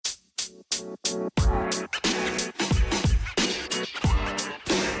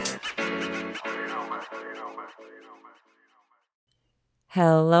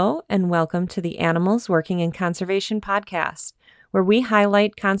Hello, and welcome to the Animals Working in Conservation podcast, where we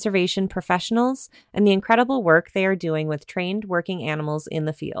highlight conservation professionals and the incredible work they are doing with trained working animals in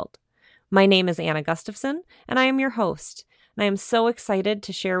the field. My name is Anna Gustafson, and I am your host. And I am so excited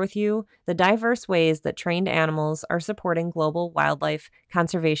to share with you the diverse ways that trained animals are supporting global wildlife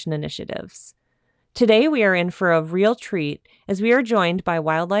conservation initiatives. Today, we are in for a real treat as we are joined by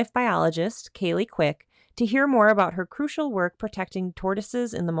wildlife biologist Caleigh Quick to hear more about her crucial work protecting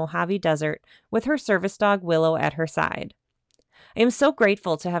tortoises in the Mojave Desert with her service dog Willow at her side. I am so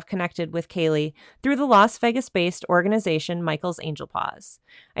grateful to have connected with Caleigh through the Las Vegas-based organization Michael's Angel Paws.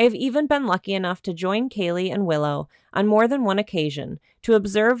 I have even been lucky enough to join Caleigh and Willow on more than one occasion to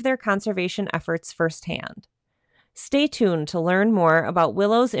observe their conservation efforts firsthand. Stay tuned to learn more about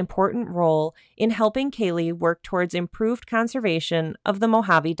Willow's important role in helping Caleigh work towards improved conservation of the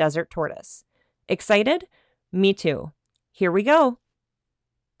Mojave Desert tortoise. Excited? Me too. Here we go.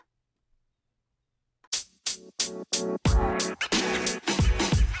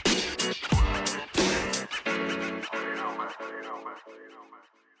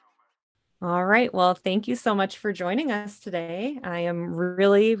 All right. Well, thank you so much for joining us today. I am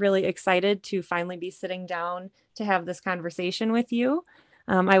really, really excited to finally be sitting down to have this conversation with you.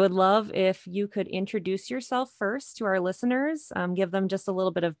 I would love if you could introduce yourself first to our listeners, give them just a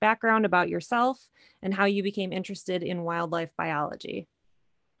little bit of background about yourself and how you became interested in wildlife biology.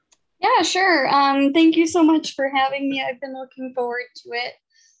 Yeah, sure. Thank you so much for having me. I've been looking forward to it.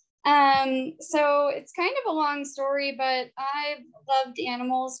 So it's kind of a long story, but I've loved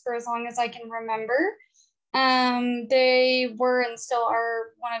animals for as long as I can remember. They were and still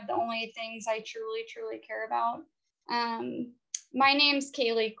are one of the only things I truly, truly care about. My name's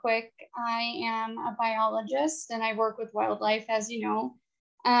Caleigh Quick. I am a biologist and I work with wildlife, as you know.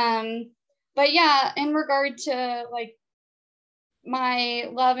 But yeah, in regard to like my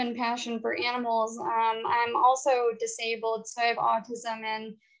love and passion for animals, I'm also disabled, so I have autism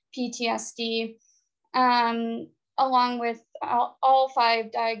and PTSD, along with all 5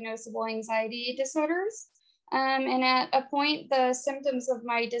 diagnosable anxiety disorders. And at a point, the symptoms of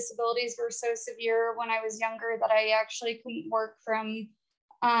my disabilities were so severe when I was younger that I actually couldn't work from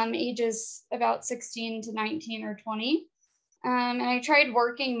ages about 16 to 19 or 20. And I tried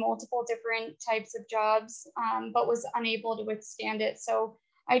working multiple different types of jobs, but was unable to withstand it. So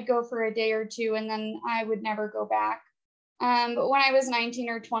I'd go for a day or two and then I would never go back. But when I was 19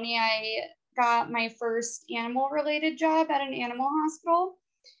 or 20, I got my first animal related job at an animal hospital.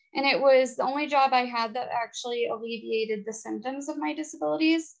 And it was the only job I had that actually alleviated the symptoms of my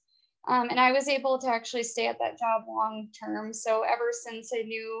disabilities. And I was able to actually stay at that job long term. So ever since I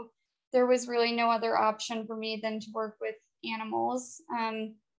knew there was really no other option for me than to work with animals.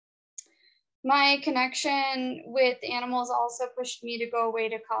 My connection with animals also pushed me to go away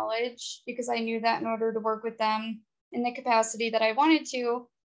to college because I knew that in order to work with them in the capacity that I wanted to,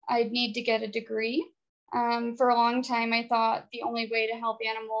 I'd need to get a degree. For a long time, I thought the only way to help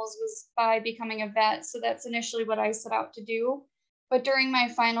animals was by becoming a vet. So that's initially what I set out to do. But during my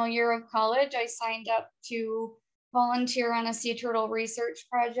final year of college, I signed up to volunteer on a sea turtle research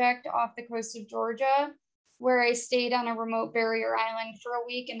project off the coast of Georgia, where I stayed on a remote barrier island for a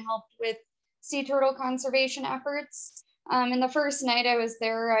week and helped with sea turtle conservation efforts. And the first night I was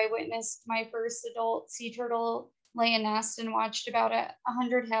there, I witnessed my first adult sea turtle lay a nest and watched about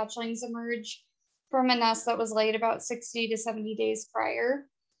 100 hatchlings emerge from a nest that was laid about 60 to 70 days prior.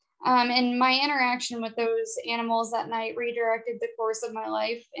 And my interaction with those animals that night redirected the course of my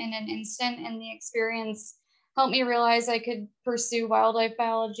life in an instant, and the experience helped me realize I could pursue wildlife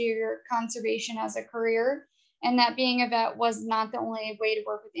biology or conservation as a career, and that being a vet was not the only way to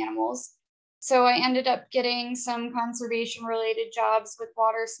work with animals. So I ended up getting some conservation related jobs with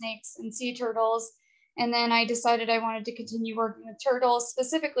water snakes and sea turtles. And then I decided I wanted to continue working with turtles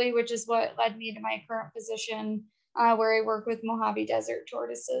specifically, which is what led me to my current position, where I work with Mojave Desert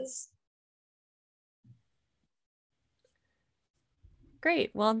tortoises.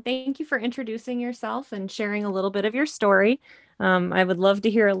 Great. Well, thank you for introducing yourself and sharing a little bit of your story. I would love to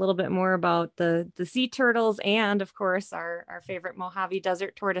hear a little bit more about the sea turtles and, of course, our favorite Mojave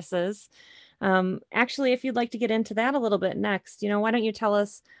Desert tortoises. Actually, if you'd like to get into that a little bit next, why don't you tell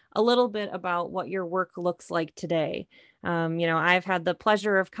us a little bit about what your work looks like today? I've had the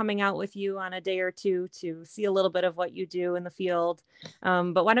pleasure of coming out with you on a day or two to see a little bit of what you do in the field.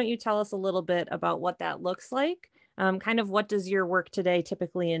 But why don't you tell us a little bit about what that looks like? Kind of what does your work today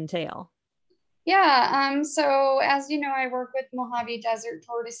typically entail? Yeah, so as you know, I work with Mojave Desert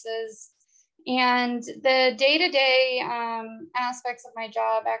tortoises, And the day-to-day aspects of my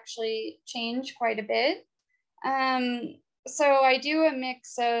job actually change quite a bit. So I do a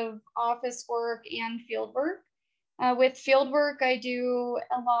mix of office work and field work. With field work, I do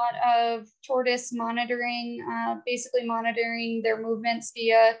a lot of tortoise monitoring, basically monitoring their movements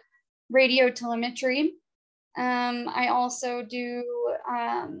via radio telemetry. I also do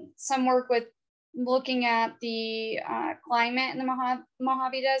some work with looking at the climate in the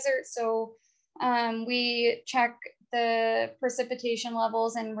Mojave Desert. So we check the precipitation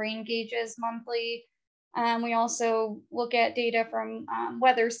levels and rain gauges monthly. We also look at data from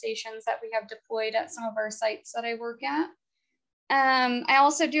weather stations that we have deployed at some of our sites that I work at. I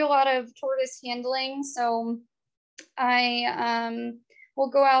also do a lot of tortoise handling. So I will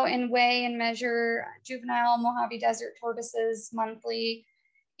go out and weigh and measure juvenile Mojave Desert tortoises monthly.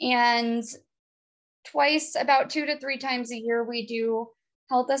 And about 2 to 3 times a year, we do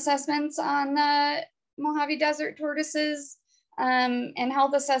health assessments on the Mojave Desert tortoises. And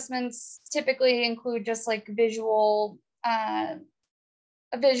health assessments typically include just like a visual health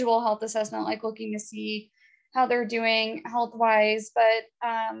assessment, like looking to see how they're doing health-wise. But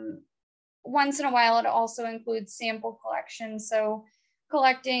once in a while, it also includes sample collection. So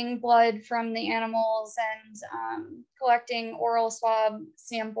collecting blood from the animals and collecting oral swab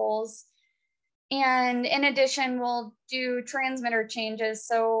samples. And in addition, we'll do transmitter changes.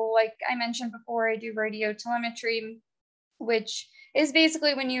 So like I mentioned before, I do radio telemetry, which is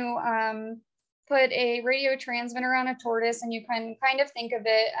basically when you put a radio transmitter on a tortoise, and you can kind of think of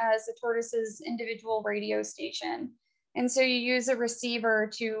it as the tortoise's individual radio station. And so you use a receiver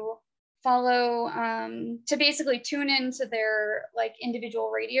to follow, to basically tune into their like individual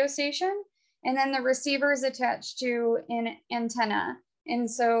radio station. And then the receiver is attached to an antenna. And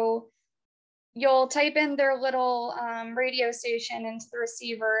so you'll type in their little radio station into the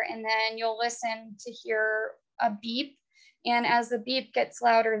receiver, and then you'll listen to hear a beep. And as the beep gets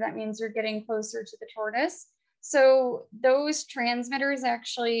louder, that means you're getting closer to the tortoise. So those transmitters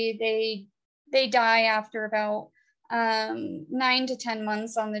actually, they die after about 9 to 10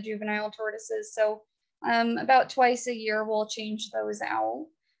 months on the juvenile tortoises. So about twice a year, we'll change those out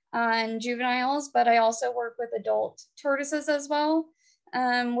on juveniles. But I also work with adult tortoises as well,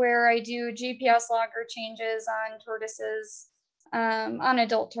 where I do GPS logger changes on tortoises, on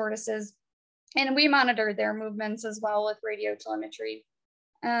adult tortoises. And we monitor their movements as well with radio telemetry.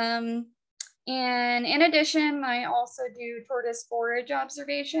 And in addition, I also do tortoise forage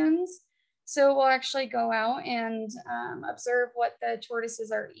observations. So we'll actually go out and observe what the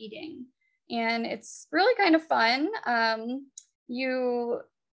tortoises are eating. And it's really kind of fun. You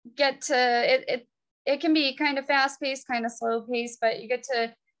get to, it can be kind of fast paced, kind of slow paced, but you get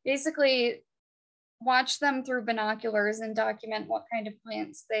to basically watch them through binoculars and document what kind of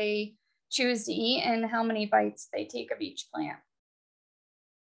plants they choose to eat and how many bites they take of each plant.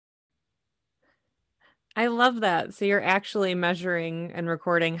 I love that. So you're actually measuring and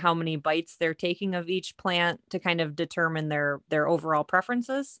recording how many bites they're taking of each plant to kind of determine their overall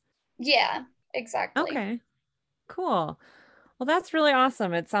preferences? Yeah, exactly. Okay, cool. Well, that's really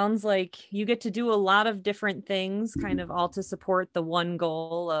awesome. It sounds like you get to do a lot of different things, kind of all to support the one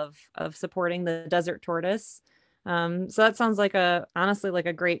goal of supporting the desert tortoise. So that sounds like honestly like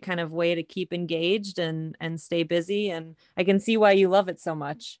a great kind of way to keep engaged and stay busy. And I can see why you love it so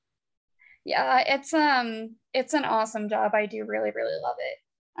much. Yeah, it's an awesome job. I do really, really love it.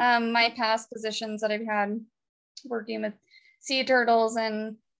 My past positions that I've had working with sea turtles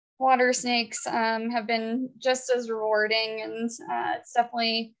and water snakes have been just as rewarding, and it's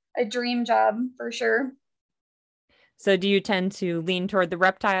definitely a dream job for sure. So do you tend to lean toward the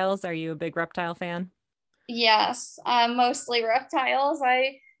reptiles? Are you a big reptile fan? Yes, mostly reptiles.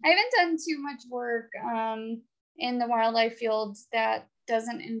 I haven't done too much work in the wildlife fields that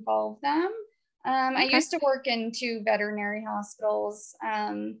doesn't involve them. I Okay. used to work in 2 veterinary hospitals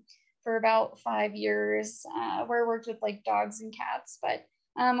for about 5 years, where I worked with like dogs and cats. But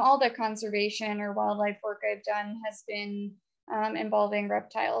all the conservation or wildlife work I've done has been involving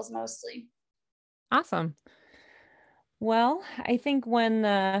reptiles mostly. Awesome. Well, I think when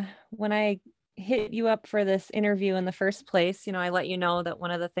I hit you up for this interview in the first place, I let you know that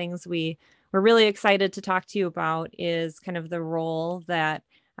one of the things we were really excited to talk to you about is kind of the role that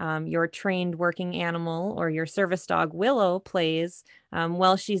your trained working animal or your service dog Willow plays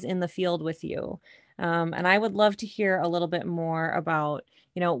while she's in the field with you. And I would love to hear a little bit more about,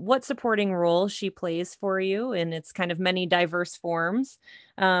 what supporting role she plays for you in its kind of many diverse forms,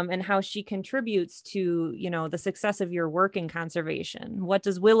 and how she contributes to, the success of your work in conservation. What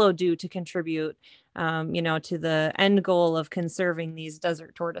does Willow do to contribute, to the end goal of conserving these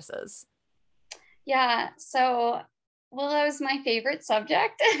desert tortoises? Yeah, so Willow's my favorite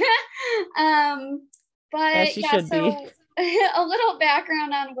subject. As But she yeah, should be. so a little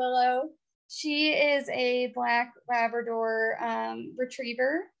background on Willow. She is a Black Labrador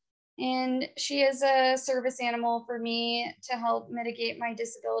retriever, and she is a service animal for me to help mitigate my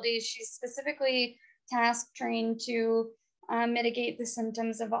disabilities. She's specifically task trained to mitigate the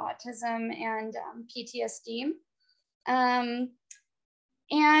symptoms of autism and PTSD. Um,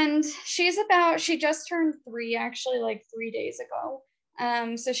 and she just turned 3 actually, like 3 days ago.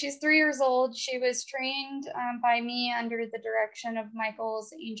 So she's 3 years old. She was trained by me under the direction of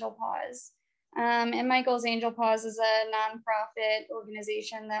Michael's Angel Paws. And Michael's Angel Paws is a nonprofit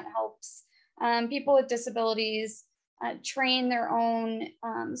organization that helps people with disabilities train their own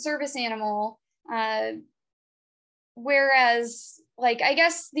service animal. Whereas, like, I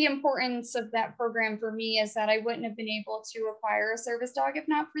guess the importance of that program for me is that I wouldn't have been able to acquire a service dog if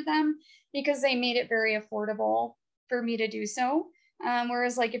not for them, because they made it very affordable for me to do so.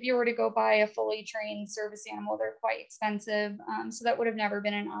 Whereas, like, if you were to go buy a fully trained service animal, they're quite expensive. So that would have never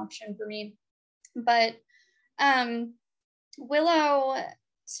been an option for me. But um, Willow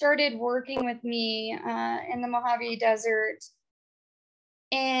started working with me in the Mojave Desert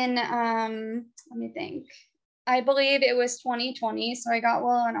in, let me think, I believe it was 2020. So I got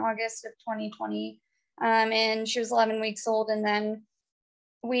Willow in August of 2020. And she was 11 weeks old. And then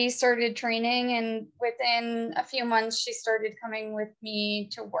we started training, and within a few months, she started coming with me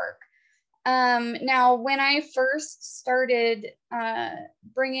to work. Now, when I first started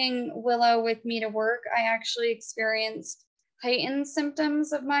bringing Willow with me to work, I actually experienced heightened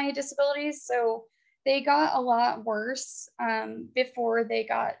symptoms of my disabilities. So they got a lot worse before they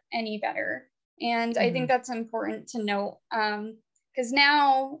got any better. And I think that's important to note, because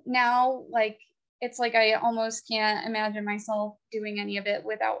now, like, it's like I almost can't imagine myself doing any of it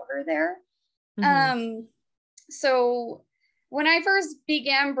without her there. So when I first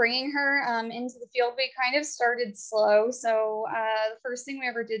began bringing her into the field, we kind of started slow. So the first thing we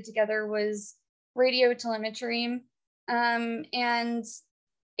ever did together was radio telemetry. And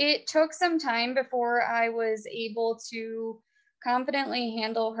it took some time before I was able to confidently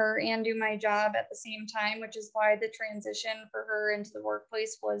handle her and do my job at the same time, which is why the transition for her into the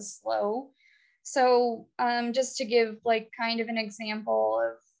workplace was slow. So just to give, like, kind of an example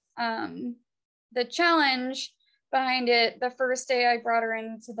of the challenge behind it, the first day I brought her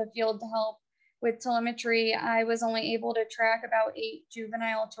into the field to help with telemetry, I was only able to track about 8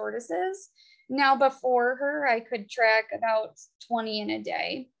 juvenile tortoises. Now, before her, I could track about 20 in a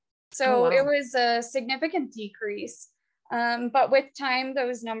day. So it was a significant decrease. But with time,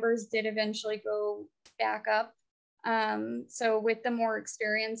 those numbers did eventually go back up. So with the more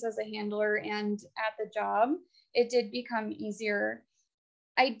experience as a handler and at the job, it did become easier.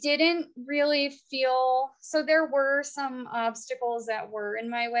 I didn't really feel, so there were some obstacles that were in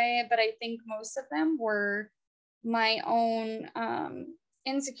my way, but I think most of them were my own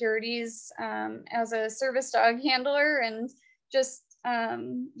insecurities as a service dog handler, and just, I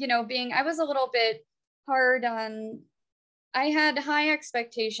was a little bit hard on, I had high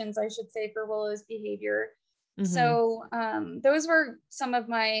expectations, I should say, for Willow's behavior. So those were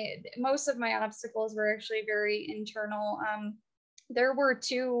most of my obstacles were actually very internal. There were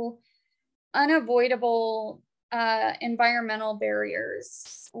 2 unavoidable environmental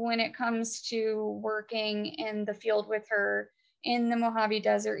barriers when it comes to working in the field with her in the Mojave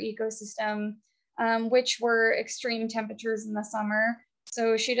Desert ecosystem, which were extreme temperatures in the summer.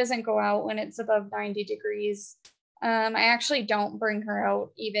 So she doesn't go out when it's above 90 degrees. I actually don't bring her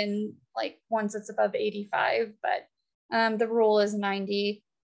out even like once it's above 85, but the rule is 90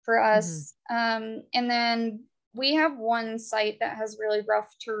 for us. And then we have one site that has really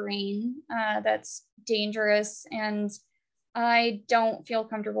rough terrain that's dangerous, and I don't feel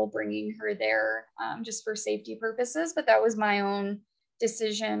comfortable bringing her there just for safety purposes, but that was my own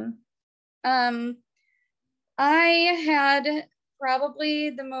decision. I had probably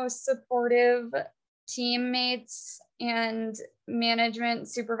the most supportive teammates and management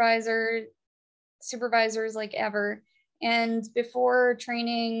supervisors like ever. And before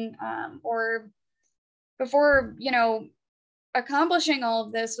training or before, accomplishing all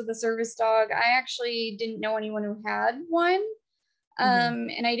of this with a service dog, I actually didn't know anyone who had one.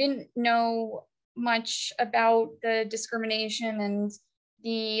 And I didn't know much about the discrimination and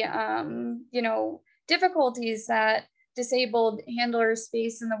the, difficulties that disabled handlers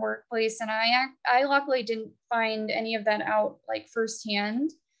face in the workplace. And I luckily didn't find any of that out, like,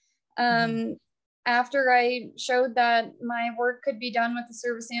 firsthand. After I showed that my work could be done with the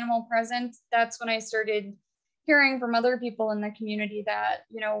service animal present, that's when I started hearing from other people in the community that,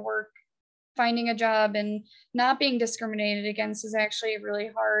 work finding a job and not being discriminated against is actually really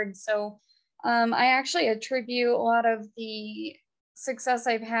hard. So I actually attribute a lot of the success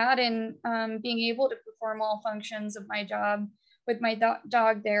I've had in being able to perform all functions of my job with my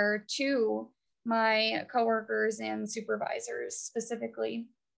dog there to my coworkers and supervisors specifically.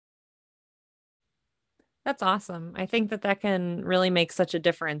 That's awesome. I think that that can really make such a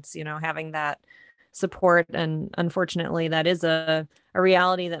difference, having that support. And unfortunately, that is a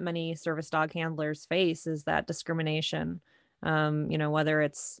reality that many service dog handlers face is that discrimination. Whether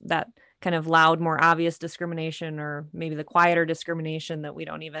it's that kind of loud, more obvious discrimination or maybe the quieter discrimination that we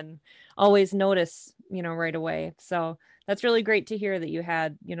don't even always notice, right away. So that's really great to hear that you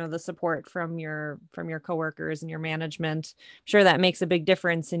had, the support from your coworkers and your management. I'm sure that makes a big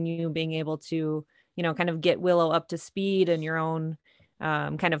difference in you being able to kind of get Willow up to speed and your own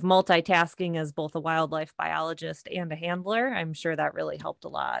kind of multitasking as both a wildlife biologist and a handler. I'm sure that really helped a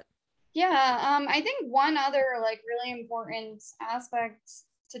lot. Yeah, I think one other like really important aspect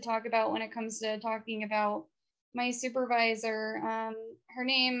to talk about when it comes to talking about my supervisor, her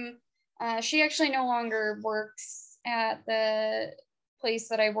name, she actually no longer works at the place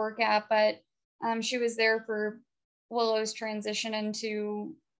that I work at, but she was there for Willow's transition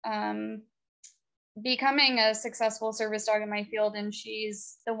into becoming a successful service dog in my field, and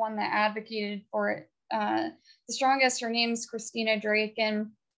she's the one that advocated for it the strongest. Her name's Christina Drake, and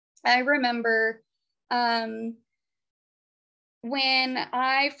I remember when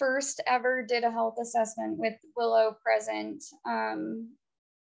I first ever did a health assessment with Willow present,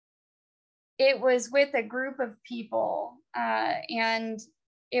 it was with a group of people, and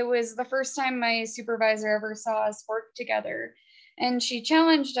it was the first time my supervisor ever saw us work together. And she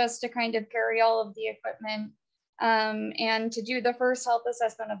challenged us to kind of carry all of the equipment and to do the first health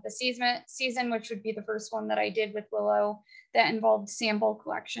assessment of the season, which would be the first one that I did with Willow that involved sample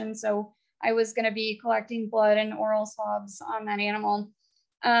collection. So I was going to be collecting blood and oral swabs on that animal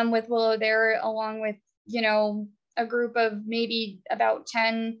with Willow there, along with, a group of maybe about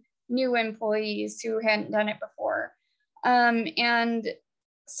 10 new employees who hadn't done it before. And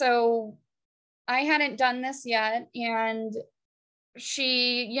so I hadn't done this yet, and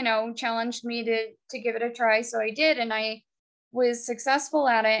she, challenged me to give it a try. So I did, and I was successful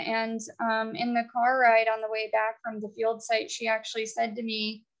at it. And in the car ride on the way back from the field site, she actually said to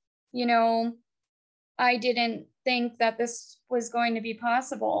me, I didn't think that this was going to be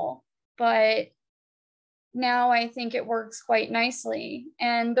possible, but now I think it works quite nicely.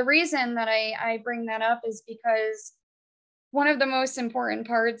 And the reason that I bring that up is because one of the most important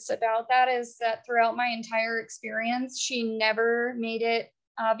parts about that is that throughout my entire experience, she never made it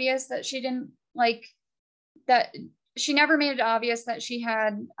obvious that she didn't like that. She never made it obvious that she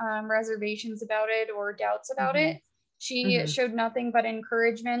had reservations about it or doubts about Mm-hmm. it. She Mm-hmm. showed nothing but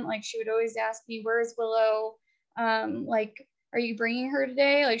encouragement. Like, she would always ask me, "Where's Willow? Like, are you bringing her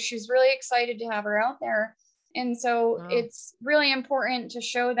today?" Like, she's really excited to have her out there. And so Wow. it's really important to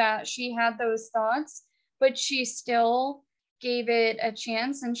show that she had those thoughts, but she still gave it a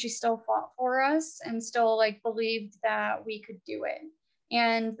chance, and she still fought for us and still like believed that we could do it.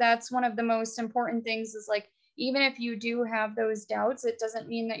 And that's one of the most important things, is like, even if you do have those doubts, it doesn't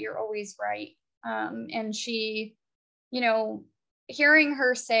mean that you're always right. And she, you know, hearing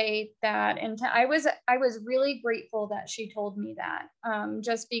her say that, and I was really grateful that she told me that,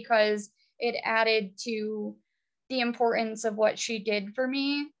 just because it added to the importance of what she did for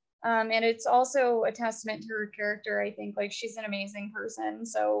me. And it's also a testament to her character. I think like she's an amazing person.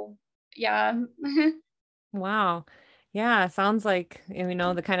 So yeah. Wow. Yeah, sounds like,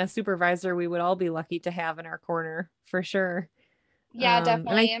 the kind of supervisor we would all be lucky to have in our corner for sure. Yeah, And I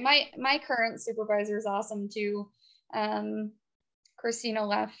definitely. And my current supervisor is awesome too. Um, Christina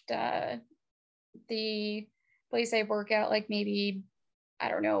left the place I work at like maybe, I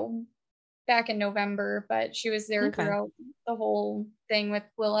don't know, back in November, but she was there Okay. throughout the whole thing with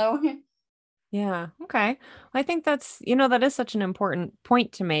Willow. Yeah. Okay. I think that is such an important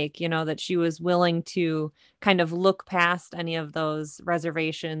point to make, that she was willing to kind of look past any of those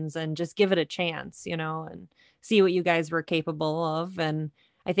reservations and just give it a chance, and see what you guys were capable of. And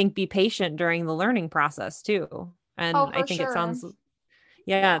I think be patient during the learning process too. Oh, And I for think it sure. sounds,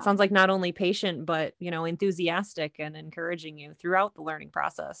 yeah, it Yeah. sounds like not only patient, but, enthusiastic and encouraging you throughout the learning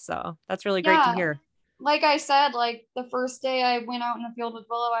process. So that's really great to Yeah. hear. Like I said, like the first day I went out in the field with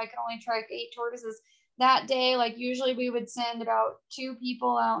Willow, I could only track 8 tortoises. That day, like usually we would send about 2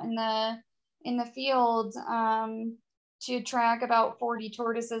 people out in the field to track about 40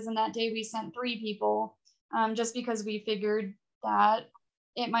 tortoises, and that day we sent 3 people, just because we figured that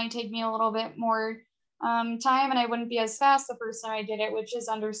it might take me a little bit more time, and I wouldn't be as fast the first time I did it, which is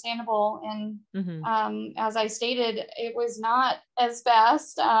understandable. And as I stated, it was not as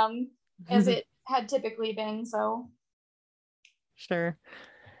fast as it had typically been. So Sure.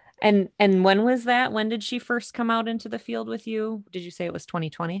 And when was that? When did she first come out into the field with you? Did you say it was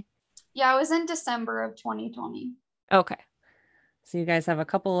 2020? yeah, it was in December of 2020. Okay. So you guys have a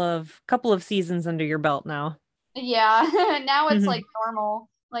couple of seasons under your belt now. Yeah, now it's like normal.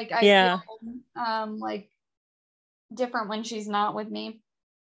 Like I feel Yeah. like different when she's not with me.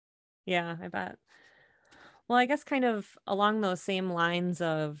 Yeah, I bet. Well, I guess kind of along those same lines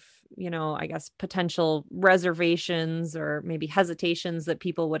of, I guess potential reservations or maybe hesitations that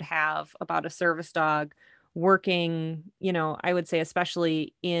people would have about a service dog working, I would say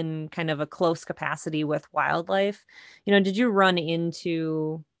especially in kind of a close capacity with wildlife. Did you run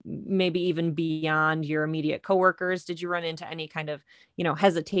into maybe even beyond your immediate coworkers? Did you run into any kind of,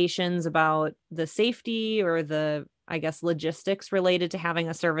 hesitations about the safety or the, I guess, logistics related to having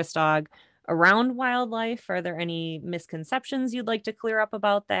a service dog around wildlife? Are there any misconceptions you'd like to clear up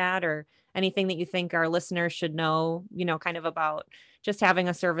about that, or anything that you think our listeners should know, kind of about just having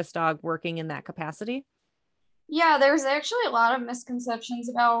a service dog working in that capacity? Yeah, there's actually a lot of misconceptions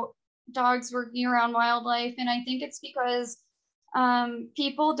about dogs working around wildlife, and I think it's because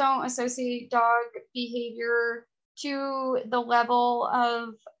people don't associate dog behavior to the level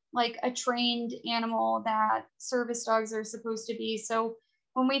of like a trained animal that service dogs are supposed to be. So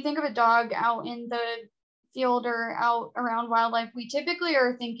when we think of a dog out in the field or out around wildlife, we typically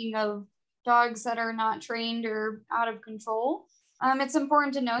are thinking of dogs that are not trained or out of control. It's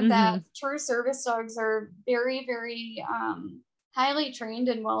important to note that Mm-hmm. true service dogs are very, very highly trained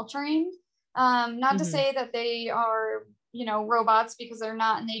and well trained. Not to Mm-hmm. say that they are, robots, because they're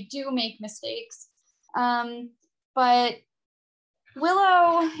not, and they do make mistakes. But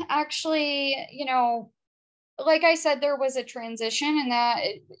Willow actually, like I said, there was a transition, and that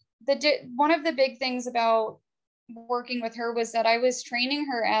one of the big things about working with her was that I was training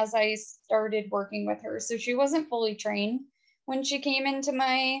her as I started working with her. So she wasn't fully trained when she came into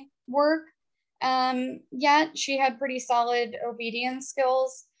my work. Yet she had pretty solid obedience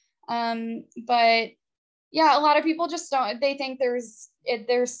skills. But yeah, a lot of people just don't. They think there's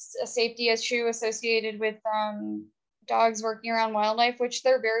a safety issue associated with dogs working around wildlife, which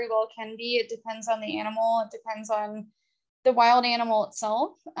there very well can be. It depends on the animal. It depends on the wild animal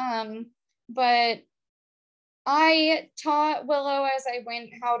itself. But I taught Willow as I went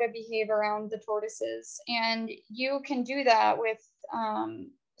how to behave around the tortoises, and you can do that with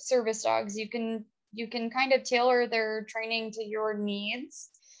service dogs. You can kind of tailor their training to your needs,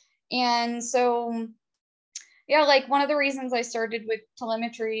 and so yeah, like one of the reasons I started with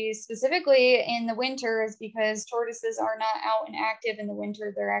telemetry specifically in the winter is because tortoises are not out and active in the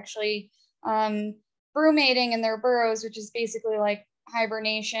winter. They're actually brumating in their burrows, which is basically like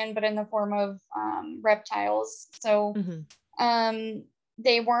hibernation, but in the form of reptiles. So Mm-hmm.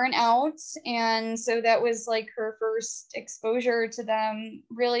 they weren't out. And so that was like her first exposure to them,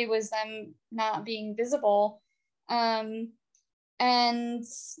 really was them not being visible. And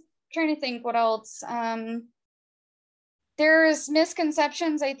trying to think what else. There's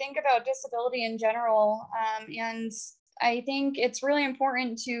misconceptions, I think, about disability in general. And I think it's really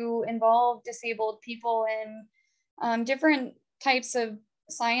important to involve disabled people in different types of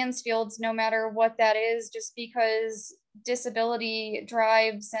science fields, no matter what that is, just because disability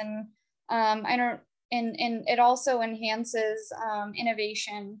drives and I don't, and it also enhances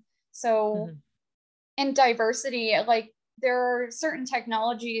innovation. So, Mm-hmm. and diversity, like there are certain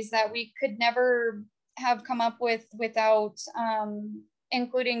technologies that we could never have come up with without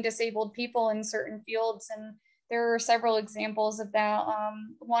including disabled people in certain fields. And there are several examples of that.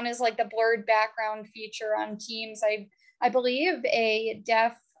 One is like the blurred background feature on Teams. I believe a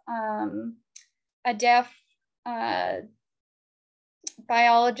deaf uh,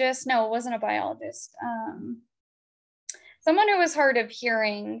 biologist. No, it wasn't a biologist. Someone who was hard of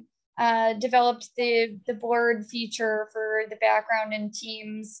hearing developed the blurred feature for the background in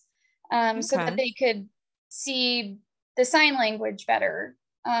Teams, so that Okay. they could see the sign language better,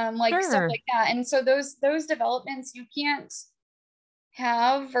 like stuff Sure. like that. And so those developments you can't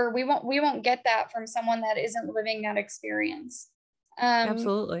have, or we won't get that from someone that isn't living that experience. Um,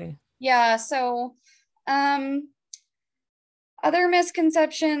 Absolutely. yeah. So um, other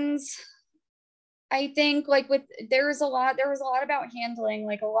misconceptions, I think, like with there was a lot about handling.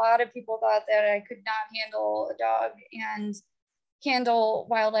 Like a lot of people thought that I could not handle a dog and handle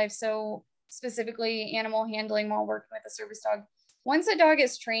wildlife. So specifically animal handling while working with a service dog. Once a dog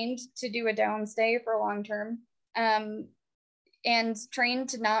is trained to do a down stay for long term, um, and trained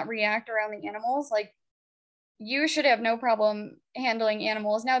to not react around the animals, like you should have no problem handling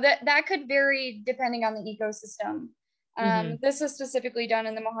animals. Now that could vary depending on the ecosystem. This is specifically done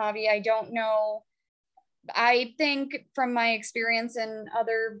in the Mojave. I don't know. I think from my experience in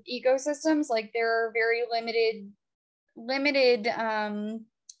other ecosystems, like there are very limited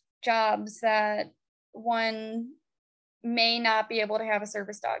jobs that one may not be able to have a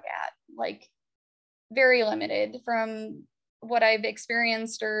service dog at, like very limited from what I've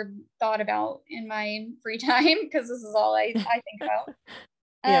experienced or thought about in my free time, because this is all I think about.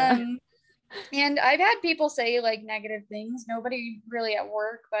 Yeah. And I've had people say like negative things, nobody really at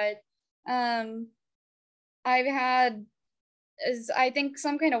work, but I've had, is I think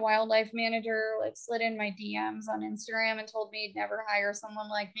some kind of wildlife manager like slid in my DMs on Instagram and told me he'd never hire someone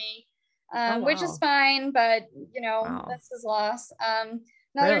like me, Oh, which is wow. fine, but you know, Wow. that's his loss.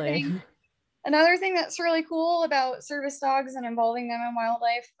 Another Really? thing, another thing that's really cool about service dogs and involving them in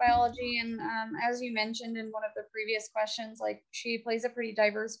wildlife biology, and as you mentioned in one of the previous questions, like she plays a pretty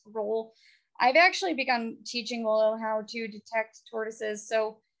diverse role. I've actually begun teaching Willow how to detect tortoises.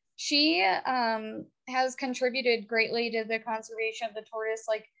 So she has contributed greatly to the conservation of the tortoise,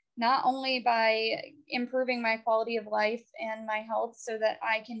 like not only by improving my quality of life and my health so that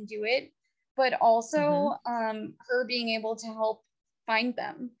I can do it, but also her being able to help find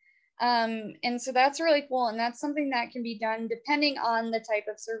them. And so that's really cool. And that's something that can be done depending on the type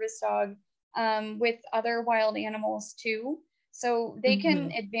of service dog, with other wild animals too. So they can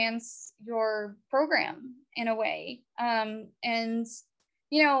advance your program in a way. And,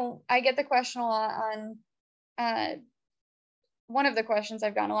 you know, I get the question a lot on, one of the questions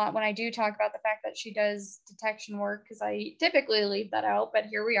I've gotten a lot when I do talk about the fact that she does detection work, because I typically leave that out, but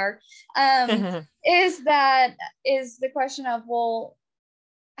here we are, is the question of, well,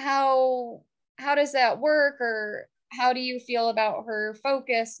 how does that work, or how do you feel about her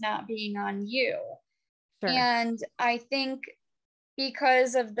focus not being on you? Sure. And I think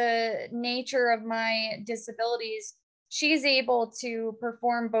because of the nature of my disabilities, she's able to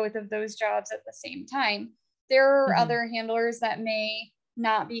perform both of those jobs at the same time. There are other handlers that may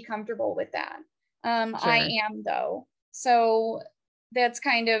not be comfortable with that. I am, though. So that's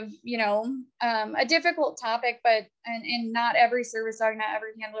kind of, you know, a difficult topic, but and not every service dog, not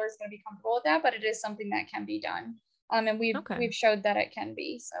every handler is going to be comfortable with that, but it is something that can be done. And Okay. we've showed that it can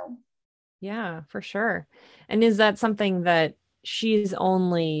be. So Yeah, for sure. And is that something that she's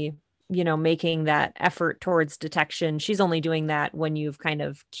only, making that effort towards detection? She's only doing that when you've kind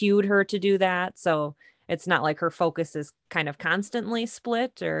of cued her to do that. So it's not like her focus is kind of constantly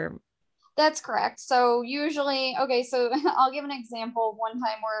split or. that's correct. So usually, okay, so I'll give an example of one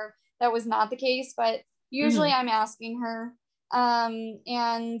time where that was not the case, but usually Mhm. I'm asking her,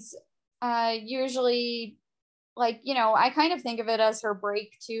 and usually, like, you know, I kind of think of it as her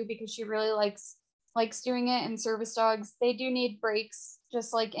break too, because she really likes doing it. And service dogs, they do need breaks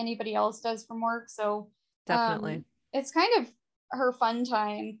just like anybody else does from work. So Definitely. it's kind of her fun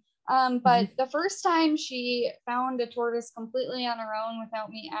time. But Mhm. the first time she found a tortoise completely on her own without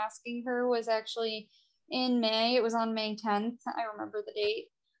me asking her was actually in May. It was on May 10th. I remember the date.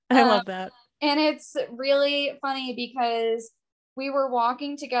 I Um, love that. and it's really funny because we were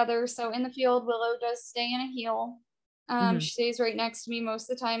walking together. So in the field, Willow does stay in a heel. Mhm. She stays right next to me most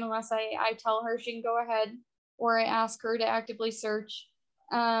of the time, unless I tell her she can go ahead or I ask her to actively search.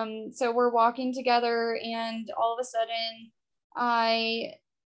 So we're walking together, and all of a sudden, I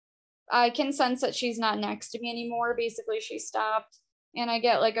I can sense that she's not next to me anymore. Basically, she stopped, and I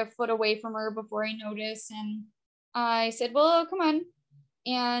get like a foot away from her before I notice, and I said, "Willow, come on."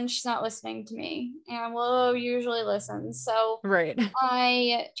 And she's not listening to me. And Willow usually listens. So Right.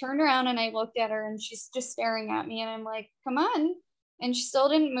 I turned around and I looked at her, and she's just staring at me. And I'm like, come on. And she still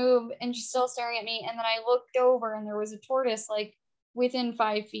didn't move, and she's still staring at me. And then I looked over, and there was a tortoise like within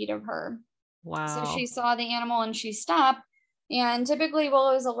 5 feet of her. So she Wow. saw the animal and she stopped. And typically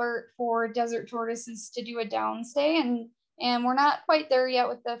Willow's alert for desert tortoises to do a downstay, and we're not quite there yet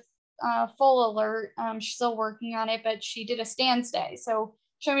with the full alert. She's still working on it, but she did a stand stay. So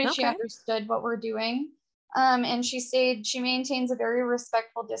show me she Okay. understood what we're doing. And she stayed. She maintains a very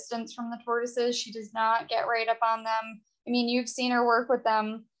respectful distance from the tortoises. She does not get right up on them. I mean, you've seen her work with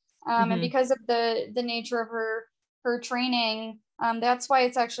them, and Mhm. because of the nature of her training, that's why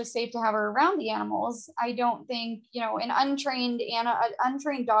it's actually safe to have her around the animals. I don't think, you know, an untrained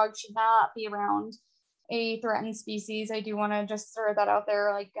dog should not be around a threatened species. I do want to just throw that out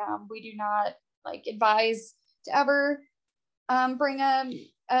there. Like, we do not like advise to ever bring a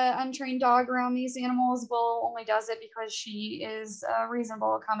untrained dog around these animals. Will only does it because she is a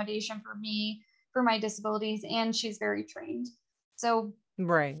reasonable accommodation for me, for my disabilities, and she's very trained. So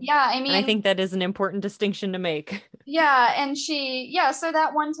Right. Yeah, I And I mean, think that is an important distinction to make. yeah, and so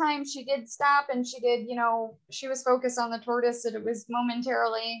that one time she did stop and she did, she was focused on the tortoise that it was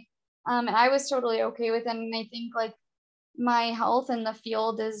momentarily. And I was totally okay with it. And I think like my health in the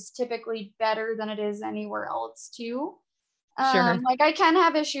field is typically better than it is anywhere else too. Sure. Like I can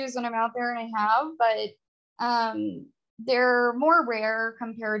have issues when I'm out there and I have, but they're more rare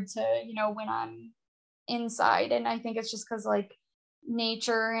compared to, when I'm inside. And I think it's just because like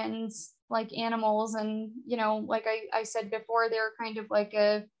nature and like animals and, like I said before, they're kind of like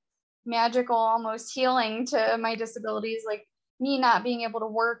a magical, almost healing to my disabilities. Like me not being able to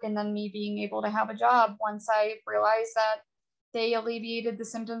work and then me being able to have a job once I realized that they alleviated the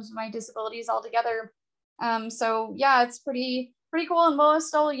symptoms of my disabilities altogether. So yeah, it's pretty cool. And Willow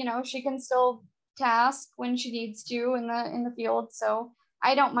still, she can still task when she needs to in the field. So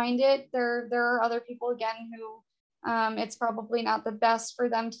I don't mind it. There are other people again who it's probably not the best for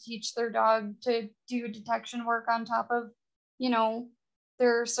them to teach their dog to do detection work on top of, you know,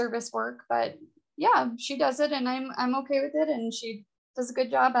 their service work. But yeah, she does it and I'm okay with it and she does a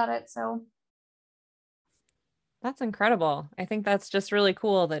good job at it. So That's incredible. I think that's just really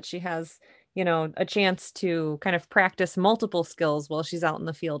cool that she has, a chance to kind of practice multiple skills while she's out in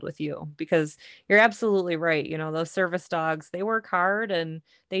the field with you because you're absolutely right. Those service dogs, they work hard and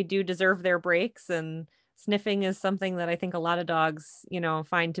they do deserve their breaks. And sniffing is something that I think a lot of dogs,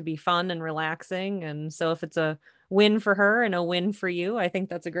 find to be fun and relaxing. And so if it's a win for her and a win for you, I think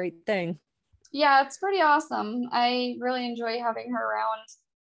that's a great thing. yeah, it's pretty awesome. I really enjoy having her around.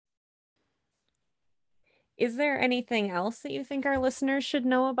 Is there anything else that you think our listeners should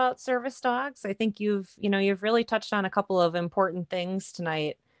know about service dogs? I think you've really touched on a couple of important things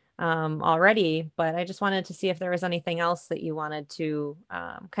tonight already, but I just wanted to see if there was anything else that you wanted to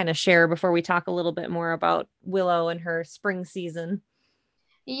kind of share before we talk a little bit more about Willow and her spring season.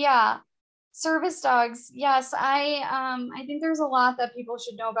 Yeah. Service dogs. Yes, I think there's a lot that people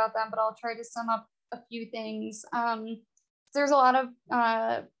should know about them, but I'll try to sum up a few things. There's a lot of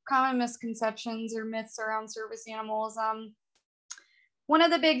common misconceptions or myths around service animals. One of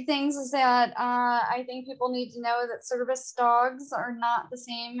the big things is that I think people need to know that service dogs are not the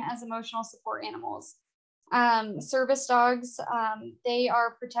same as emotional support animals. Service dogs, they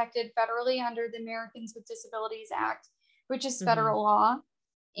are protected federally under the Americans with Disabilities Act, which is Hmm. federal law,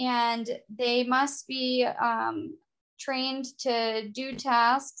 and they must be trained to do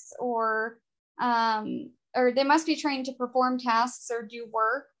tasks or they must be trained to perform tasks or do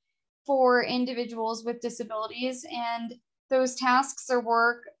work for individuals with disabilities, and those tasks or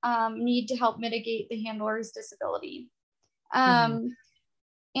work need to help mitigate the handler's disability. Hmm. Um,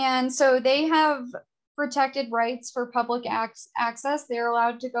 and so they have protected rights for public access. They're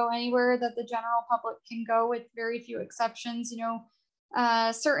allowed to go anywhere that the general public can go, with very few exceptions.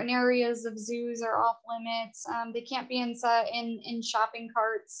 Certain areas of zoos are off limits. They can't be in shopping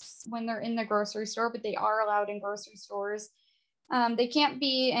carts when they're in the grocery store, but they are allowed in grocery stores. They can't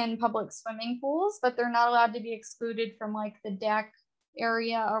be in public swimming pools, but they're not allowed to be excluded from like the deck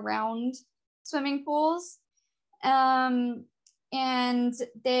area around swimming pools. Um, and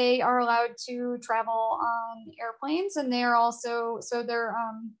they are allowed to travel on airplanes, and they are also they're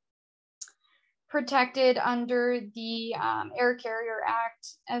protected under the Air Carrier Act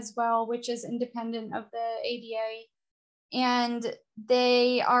as well, which is independent of the ADA. And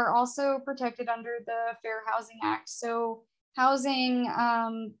they are also protected under the Fair Housing Act. So housing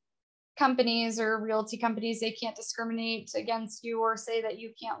companies or realty companies, they can't discriminate against you or say that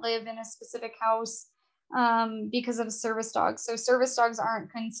you can't live in a specific house because of a service dog. So service dogs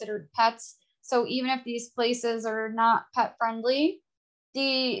aren't considered pets. So even if these places are not pet friendly,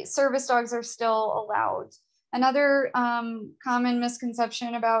 the service dogs are still allowed. Another common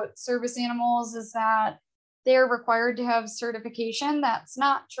misconception about service animals is that they're required to have certification. That's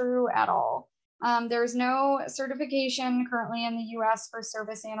not true at all. There's no certification currently in the US for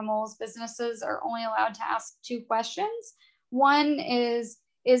service animals. Businesses are only allowed to ask two questions. One is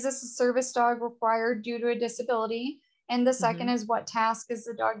this a service dog required due to a disability? And the second Hmm. is, what task is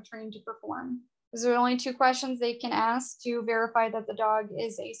the dog trained to perform? Those are only two questions they can ask to verify that the dog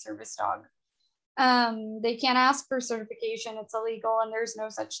is a service dog. They can't ask for certification. It's illegal and there's no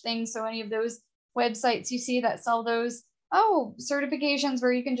such thing. So any of those websites you see that sell those, certifications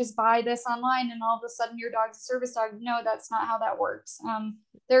where you can just buy this online and all of a sudden your dog's a service dog. No, that's not how that works.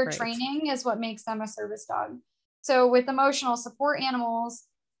 Their Right. training is what makes them a service dog. So with emotional support animals,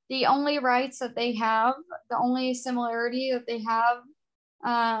 the only rights that they have, the only similarity that they have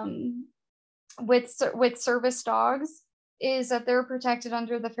um, with service dogs is that they're protected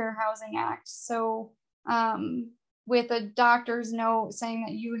under the Fair Housing Act. So with a doctor's note saying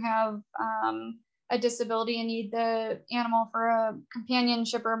that you have a disability and need the animal for a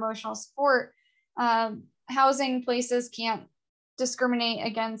companionship or emotional support. Housing places can't discriminate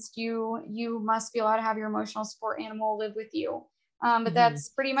against you. You must be allowed to have your emotional support animal live with you. But that's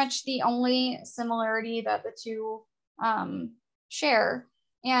pretty much the only similarity that the two share.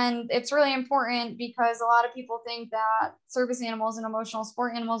 And it's really important because a lot of people think that service animals and emotional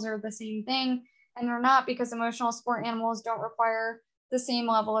support animals are the same thing, and they're not, because emotional support animals don't require the same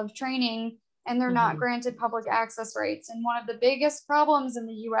level of training, and they're not granted public access rights. And one of the biggest problems in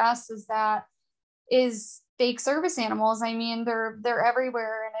the US is fake service animals. I mean, they're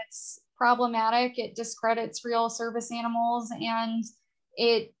everywhere, and it's problematic. It discredits real service animals, and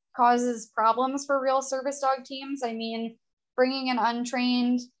it causes problems for real service dog teams. I mean, bringing your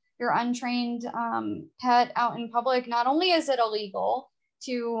untrained pet out in public, not only is it illegal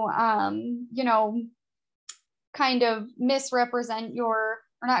to, kind of misrepresent or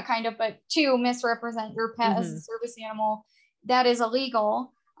not kind of, but to misrepresent your pet as a service animal, that is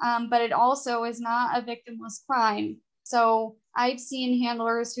illegal. But it also is not a victimless crime. So I've seen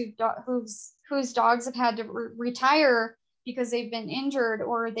handlers whose dogs have had to retire because they've been injured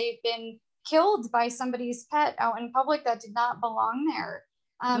or they've been killed by somebody's pet out in public that did not belong there.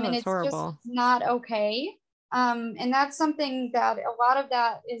 And it's horrible. just not okay. And that's something that a lot of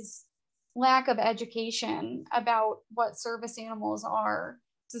that is lack of education about what service animals are.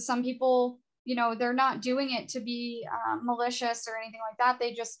 So some people, they're not doing it to be malicious or anything like that.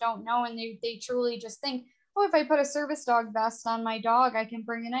 They just don't know. And they truly just think, oh, if I put a service dog vest on my dog, I can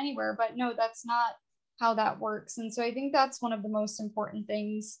bring it anywhere. But no, that's not how that works. And so I think that's one of the most important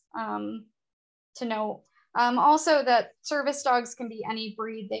things to note. Also, that service dogs can be any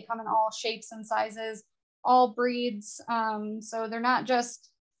breed. They come in all shapes and sizes, all breeds. So they're not just,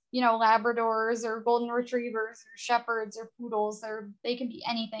 Labradors or golden retrievers or shepherds or poodles. They can be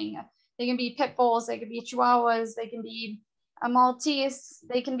anything. They can be pit bulls. They can be chihuahuas. They can be a Maltese.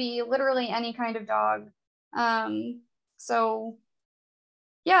 They can be literally any kind of dog. So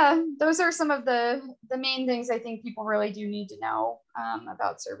yeah, those are some of the main things I think people really do need to know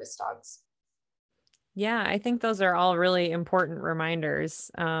about service dogs. Yeah, I think those are all really important reminders.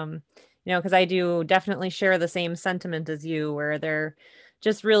 Because I do definitely share the same sentiment as you, where there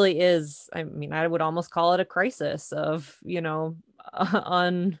just really is, I mean, I would almost call it a crisis of,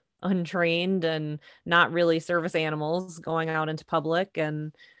 untrained and not really service animals going out into public.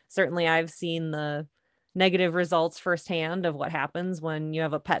 And certainly I've seen the negative results firsthand of what happens when you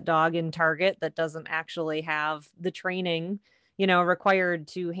have a pet dog in Target that doesn't actually have the training, required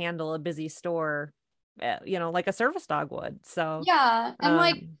to handle a busy store, like a service dog would. So, yeah.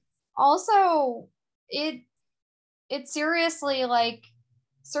 And also it seriously,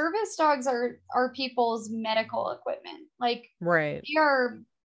 service dogs are people's medical equipment. right. They are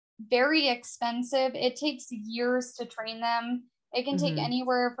very expensive. It takes years to train them. It can take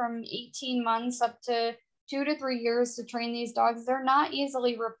anywhere from 18 months up to 2 to 3 years to train these dogs. They're not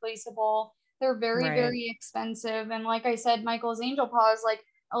easily replaceable. They're very, Right. very expensive. And like I said, Michael's Angel Paws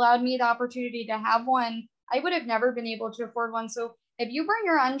allowed me the opportunity to have one. I would have never been able to afford one. So if you bring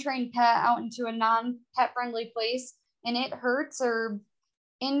your untrained pet out into a non-pet friendly place and it hurts or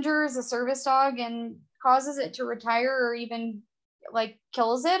injures a service dog and causes it to retire or even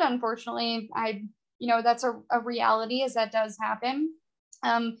kills it, unfortunately, that's a reality, as that does happen.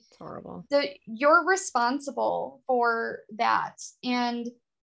 It's horrible. You're responsible for that, and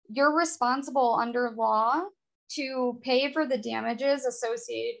you're responsible under law to pay for the damages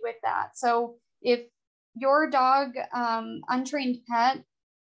associated with that. So if your dog, untrained pet,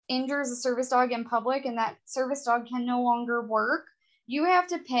 injures a service dog in public and that service dog can no longer work, you have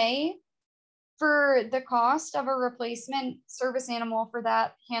to pay for the cost of a replacement service animal for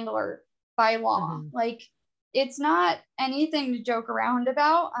that handler by law. It's not anything to joke around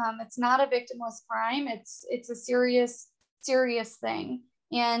about. It's not a victimless crime. It's a serious thing.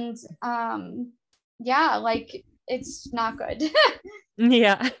 And it's not good.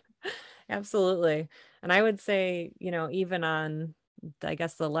 Yeah, absolutely. And I would say, even on, I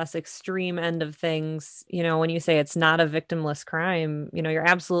guess, the less extreme end of things, when you say it's not a victimless crime, you're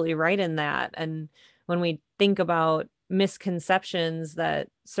absolutely right in that. And when we think about misconceptions that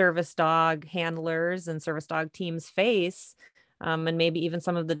service dog handlers and service dog teams face, and maybe even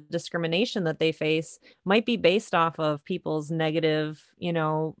some of the discrimination that they face might be based off of people's negative,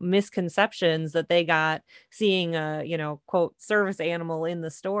 misconceptions that they got seeing a, quote, service animal in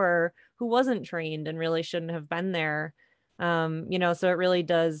the store who wasn't trained and really shouldn't have been there. So it really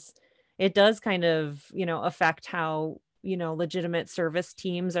does kind of, affect how legitimate service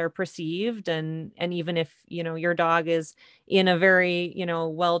teams are perceived. And even if, your dog is in a very,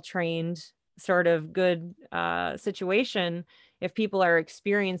 well-trained sort of good situation, if people are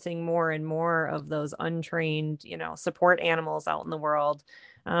experiencing more and more of those untrained, support animals out in the world,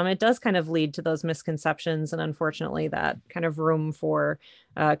 it does kind of lead to those misconceptions and unfortunately that kind of room for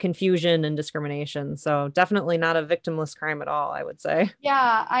confusion and discrimination. So definitely not a victimless crime at all, I would say.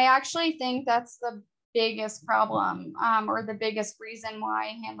 Yeah, I actually think that's the biggest problem, or the biggest reason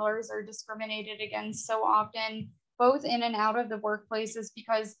why handlers are discriminated against so often, both in and out of the workplaces,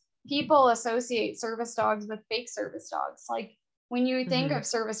 because people associate service dogs with fake service dogs. Like when you think of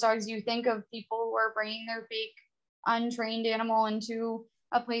service dogs, you think of people who are bringing their fake, untrained animal into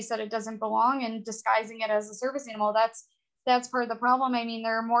a place that it doesn't belong and disguising it as a service animal. That's part of the problem. I mean,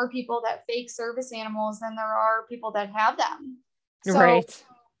 there are more people that fake service animals than there are people that have them. So Right.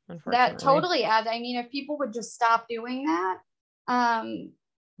 that Unfortunately. totally adds. I mean, if people would just stop doing that,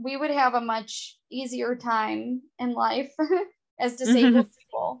 we would have a much easier time in life as disabled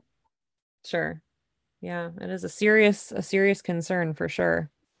people. Sure. Yeah, it is a serious concern for sure.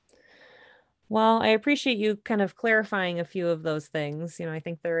 Well, I appreciate you kind of clarifying a few of those things. I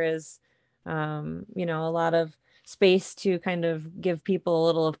think there is, a lot of space to kind of give people a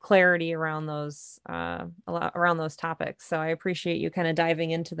little of clarity around a lot around those topics. So I appreciate you kind of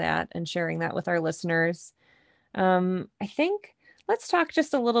diving into that and sharing that with our listeners. I think let's talk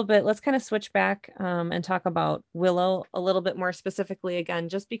just a little bit. Let's kind of switch back and talk about Willow a little bit more specifically again,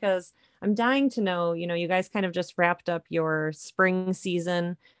 just because I'm dying to know, you guys kind of just wrapped up your spring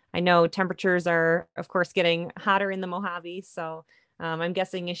season. I know temperatures are, of course, getting hotter in the Mojave. So I'm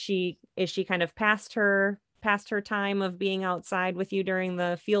guessing is she kind of past her time of being outside with you during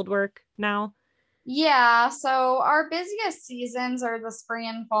the field work now? Yeah, so our busiest seasons are the spring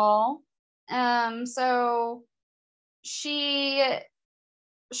and fall. So she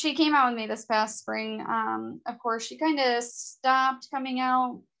she came out with me this past spring. Of course, she kind of stopped coming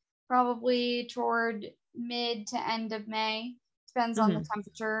out probably toward mid to end of May. Depends on the Hmm.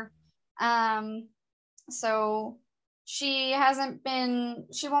 temperature. Um, so she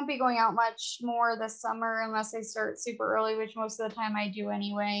won't be going out much more this summer unless I start super early, which most of the time I do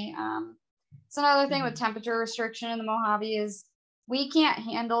anyway. So another thing with Hmm. temperature restriction in the Mojave is we can't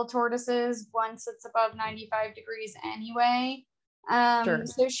handle tortoises once it's above 95 degrees anyway. Sure.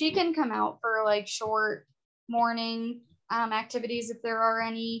 So she can come out for like short morning activities if there are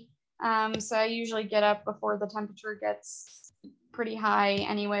any. So I usually get up before the temperature gets pretty high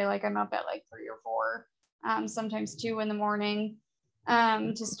anyway. Like I'm up at like 3 or 4, sometimes 2 in the morning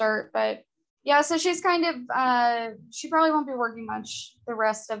to start. But yeah, so she's kind of she probably won't be working much the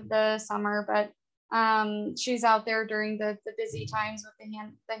rest of the summer, but she's out there during the busy times with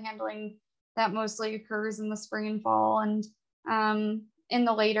the handling that mostly occurs in the spring and fall, and in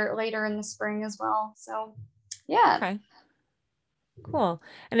the later in the spring as well. So yeah. Okay. Cool.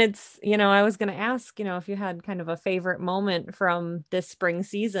 And it's, I was going to ask, if you had kind of a favorite moment from this spring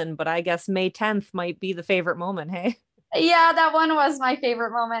season, but I guess May 10th might be the favorite moment, hey? Yeah, that one was my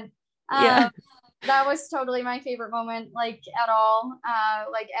favorite moment. Yeah. That was totally my favorite moment, like at all,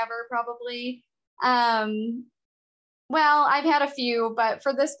 like ever probably. Um, well, I've had a few, but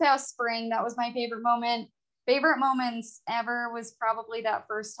for this past spring, that was my favorite moment. Favorite moments ever was probably that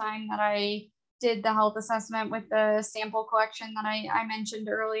first time that I did the health assessment with the sample collection that I mentioned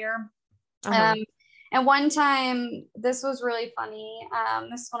earlier. Uh-huh. Um, and one time, this was really funny.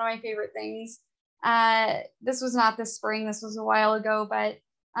 This is one of my favorite things. This was not this spring, this was a while ago, but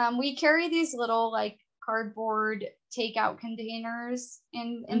we carry these little like cardboard takeout containers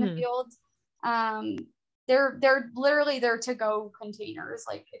in the Hmm. field. Um, they're literally their to go containers,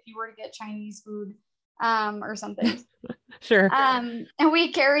 like if you were to get Chinese food or something. Sure. And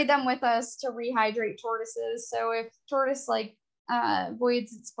we carry them with us to rehydrate tortoises. So if tortoise like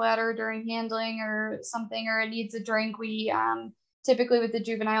voids its bladder during handling or something, or it needs a drink, we typically with the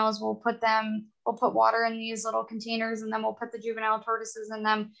juveniles, we'll put water in these little containers, and then we'll put the juvenile tortoises in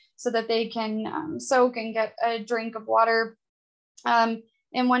them so that they can soak and get a drink of water. Um,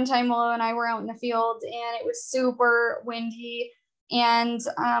 and one time, Willow and I were out in the field, and it was super windy. And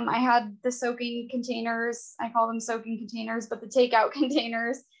I had the soaking containers, I call them soaking containers, but the takeout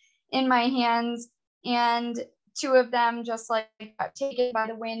containers in my hands. And two of them just like got taken by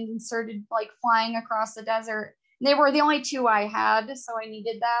the wind and started like flying across the desert. They were the only two I had, so I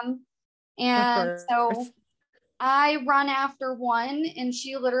needed them. Of And course. so I run after one, and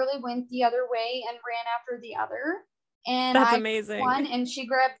she literally went the other way and ran after the other. And That's I grabbed one, amazing. and she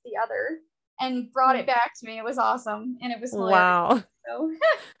grabbed the other and brought it back to me. It was awesome, and it was hilarious. Wow. So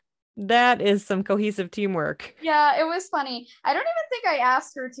That is some cohesive teamwork. Yeah, it was funny. I don't even think I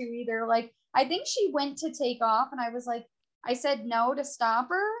asked her to either. Like, I think she went to take off, and I was like, I said no to stop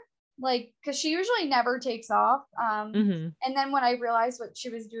her, like, because she usually never takes off. Hmm. And then when I realized what she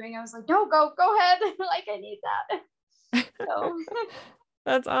was doing, I was like, no, go ahead. Like, I need that. So,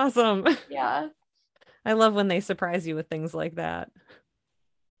 That's awesome. yeah. I love when they surprise you with things like that.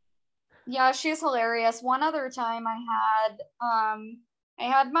 Yeah, she's hilarious. One other time I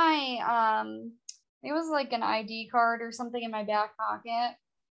had my it was like an ID card or something in my back pocket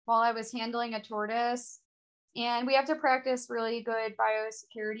while I was handling a tortoise. And we have to practice really good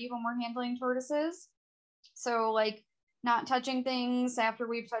biosecurity when we're handling tortoises. So like not touching things after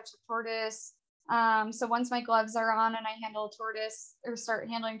we've touched the tortoise. So once my gloves are on and I handle a tortoise or start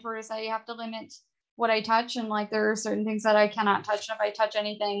handling tortoise, I have to limit what I touch. And like there are certain things that I cannot touch. And if I touch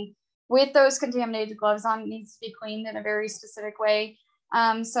anything with those contaminated gloves on, it needs to be cleaned in a very specific way.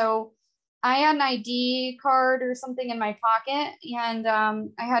 So I had an ID card or something in my pocket, and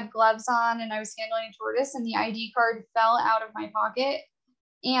I had gloves on, and I was handling a tortoise, and the ID card fell out of my pocket.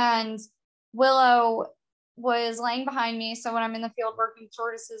 And Willow was laying behind me. So when I'm in the field working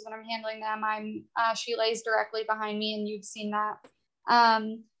tortoises, when I'm handling them, she lays directly behind me, and you've seen that.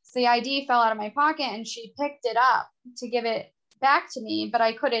 So the ID fell out of my pocket, and she picked it up to give it back to me, but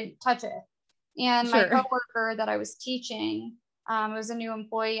I couldn't touch it. And my Sure. coworker that I was teaching, it was a new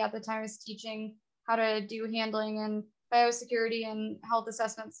employee at the time, I was teaching how to do handling and biosecurity and health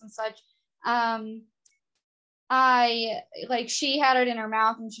assessments and such. I like she had it in her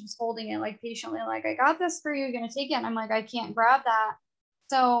mouth and she was holding it like patiently, like, I got this for you, you're gonna take it. And I'm like, I can't grab that.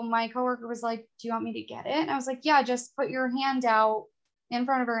 So my coworker was like, do you want me to get it? And I was like, yeah, just put your hand out in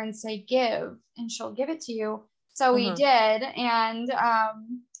front of her and say give, and she'll give it to you. So we Uh-huh. did,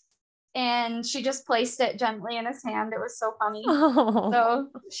 and she just placed it gently in his hand. It was so funny. Oh. So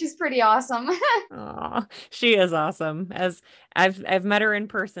she's pretty awesome. Oh, she is awesome. As I've met her in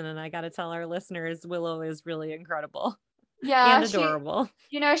person, and I got to tell our listeners, Willow is really incredible and Yeah, adorable.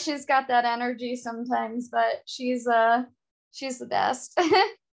 she's got that energy sometimes, but she's the best.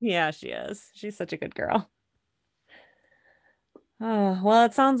 Yeah, she is. She's such a good girl. Oh, well,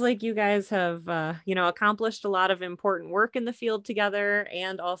 it sounds like you guys have, accomplished a lot of important work in the field together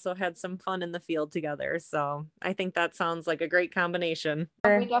and also had some fun in the field together. So I think that sounds like a great combination.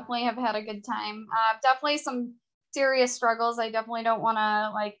 We definitely have had a good time. Definitely some serious struggles. I definitely don't want to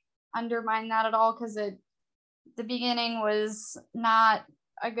like undermine that at all because the beginning was not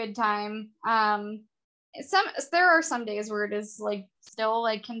a good time. Some there are some days where it is like still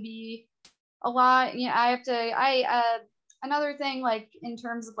like can be a lot. You know, I have to I another thing like in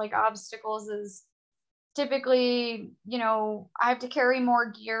terms of like obstacles is typically, I have to carry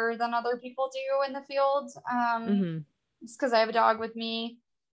more gear than other people do in the field. Hmm. It's because I have a dog with me.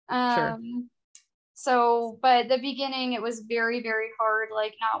 Sure. So, but the beginning, it was very, very hard.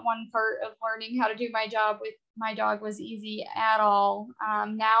 Like, not one part of learning how to do my job with my dog was easy at all.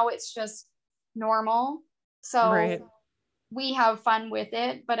 Now it's just normal. Right. So we have fun with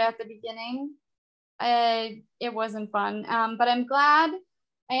it. But at the beginning, it wasn't fun. But I'm glad.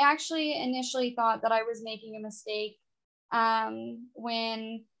 I actually initially thought that I was making a mistake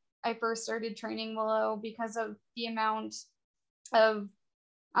when I first started training Willow because of the amount of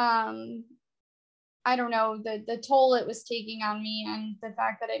um, I don't know, the toll it was taking on me and the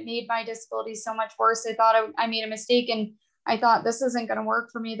fact that it made my disability so much worse. I thought I made a mistake, and I thought this isn't going to work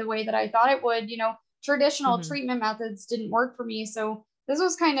for me the way that I thought it would. Traditional Hmm. treatment methods didn't work for me. So this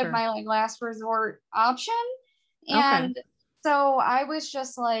was kind of Sure. my like last resort option. Okay. And so I was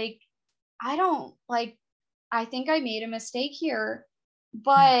just like, I don't like, I think I made a mistake here.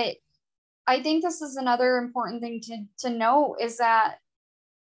 But I think this is another important thing to know is that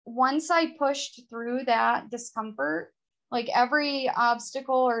once I pushed through that discomfort, like every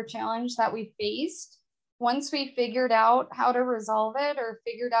obstacle or challenge that we faced, once we figured out how to resolve it or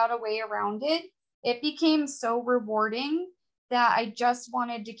figured out a way around it, it became so rewarding that I just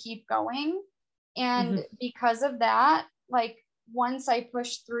wanted to keep going. And Hmm. because of that, like once I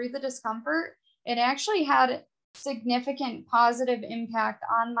pushed through the discomfort, it actually had significant positive impact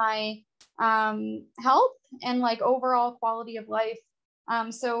on my health and like overall quality of life.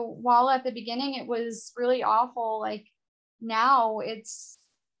 So while at the beginning it was really awful, like now it's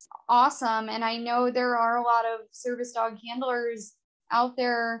awesome. And I know there are a lot of service dog handlers out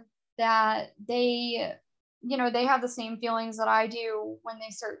there that they have the same feelings that I do when they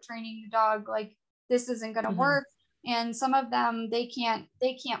start training the dog, like this isn't going to Hmm. work. And some of them, they can't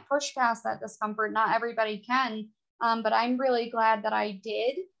push past that discomfort. Not everybody can. But I'm really glad that I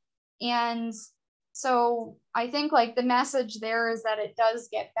did. And So I think like the message there is that it does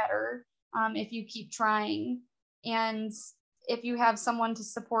get better if you keep trying. And if you have someone to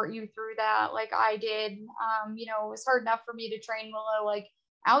support you through that, like I did, you know, it was hard enough for me to train Willow like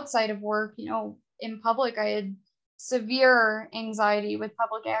outside of work, you know, in public. I had severe anxiety with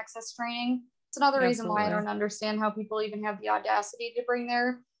public access training. It's another reason why I Absolutely. don't understand how people even have the audacity to bring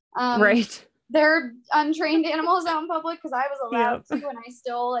um, Right. their untrained animals out in public, because I was allowed Yep. to and I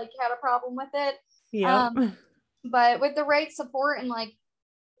still like had a problem with it. Yep. Um, but with the right support and like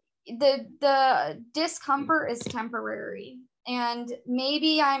the discomfort is temporary, and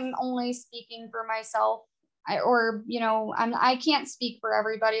maybe I'm only speaking for myself. Or you know, I can't speak for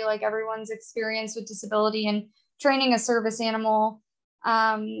everybody, like everyone's experience with disability and training a service animal.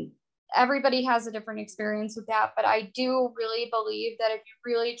 um, Everybody has a different experience with that, but I do really believe that if you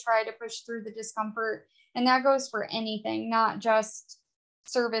really try to push through the discomfort, and that goes for anything, not just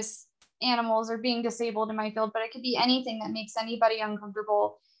service animals or being disabled in my field, but it could be anything that makes anybody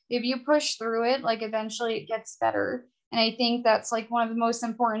uncomfortable. If you push through it, like eventually it gets better. And I think that's like one of the most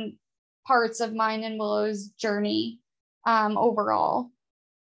important parts of mine and Willow's journey overall.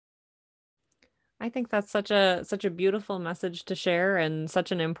 I think that's such a beautiful message to share and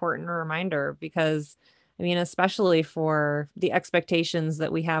such an important reminder because I mean, especially for the expectations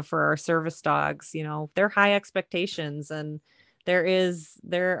that we have for our service dogs, you know, they're high expectations and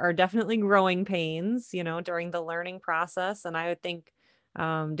there are definitely growing pains, you know, during the learning process. And I would think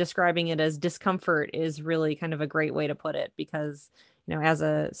describing it as discomfort is really kind of a great way to put it because, you know, as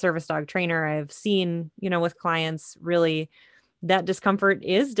a service dog trainer, I've seen, you know, with clients really that discomfort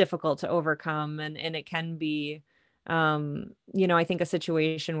is difficult to overcome and it can be you know, I think a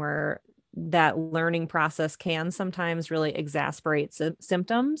situation where that learning process can sometimes really exasperate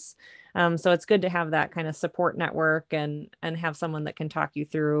symptoms. So it's good to have that kind of support network and have someone that can talk you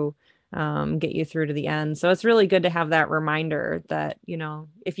through get you through to the end. So it's really good to have that reminder that, you know,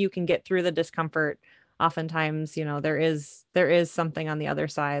 if you can get through the discomfort, oftentimes, you know, there is something on the other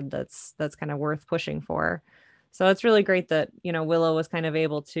side that's kind of worth pushing for. So it's really great that, you know, Willow was kind of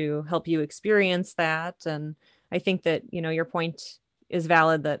able to help you experience that. And I think that, you know, your point is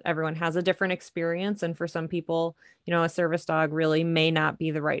valid that everyone has a different experience. And for some people, you know, a service dog really may not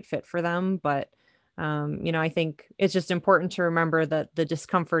be the right fit for them. But, you know, I think it's just important to remember that the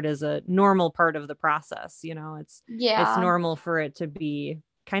discomfort is a normal part of the process. You know, it's Yeah. normal for it to be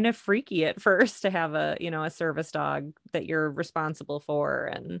kind of freaky at first to have a, you know, a service dog that you're responsible for.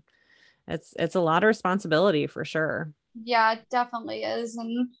 And it's a lot of responsibility for sure. Yeah, it definitely is.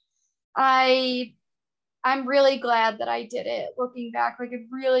 And I I'm really glad that I did it. Looking back, like I'm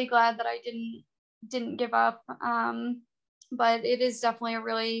really glad that I didn't give up. But it is definitely a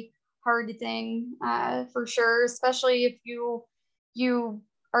really hard thing, for sure, especially if you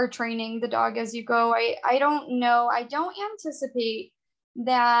are training the dog as you go. I don't know. I don't anticipate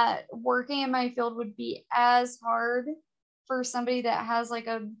that working in my field would be as hard for somebody that has like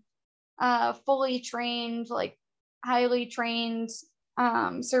a fully trained, like highly trained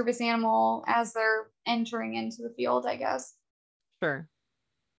service animal as they're entering into the field, I guess. Sure.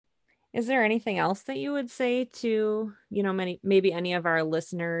 Is there anything else that you would say to, you know, maybe any of our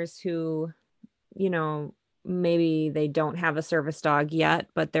listeners who, you know, maybe they don't have a service dog yet,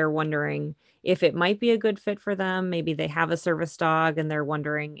 but they're wondering if it might be a good fit for them. Maybe they have a service dog and they're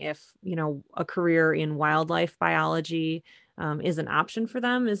wondering if, you know, a career in wildlife biology is an option for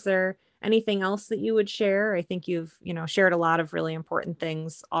them. Is there anything else that you would share? I think you've, you know, shared a lot of really important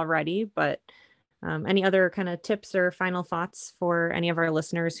things already, but any other kind of tips or final thoughts for any of our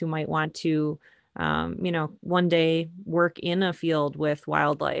listeners who might want to you know, one day work in a field with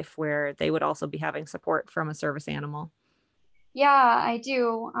wildlife where they would also be having support from a service animal. Yeah, I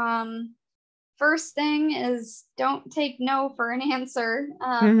do. First thing is don't take no for an answer.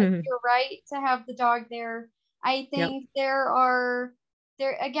 If Hmm. you're right to have the dog there, I Yep. think there are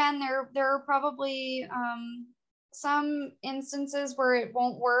probably some instances where it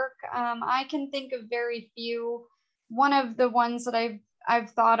won't work. I can think of very few. One of the ones that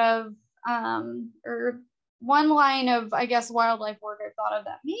I've thought of, or one line of I guess wildlife work I've thought of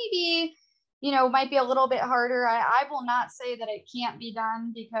that maybe might be a little bit harder. I will not say that it can't be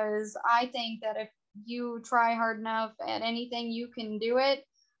done, because I think that if you try hard enough at anything, you can do it.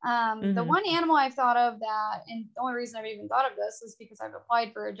 The Hmm. one animal I've thought of that, and the only reason I've even thought of this is because I've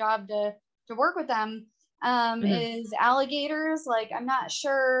applied for a job to work with them, Hmm. is alligators. Like, I'm not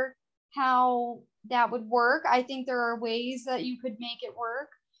sure how that would work. I think there are ways that you could make it work.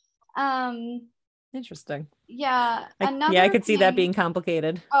 Um, Interesting. yeah, Yeah, I another could see that thing. being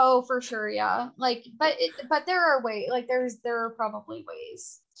complicated. Oh, for sure, yeah. Like, but there are ways. Like, there are probably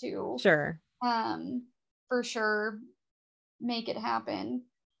ways to Sure. for sure make it happen.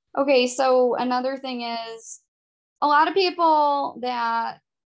 Okay, so another thing is a lot of people that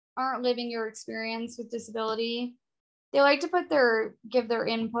aren't living your experience with disability, they like to give their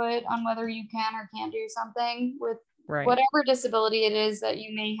input on whether you can or can't do something with whatever disability it is that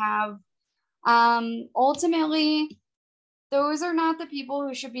you may have. Ultimately, those are not the people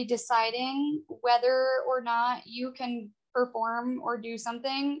who should be deciding whether or not you can perform or do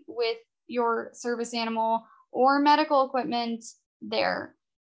something with your service animal or medical equipment there.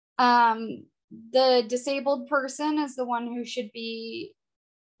 The disabled person is the one who should be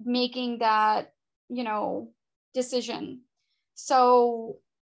making that, decision. So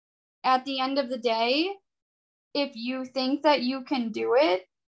at the end of the day, if you think that you can do it,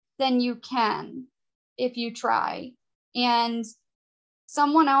 then you can if you try. And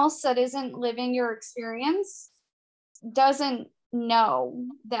someone else that isn't living your experience doesn't know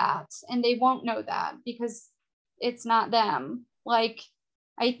that, and they won't know that because it's not them. Like,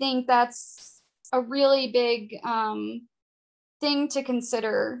 I think that's a really big thing to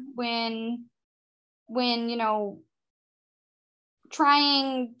consider when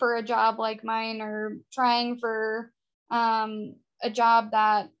trying for a job like mine, or trying for a job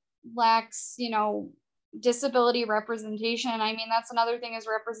that lacks disability representation. I mean, that's another thing, is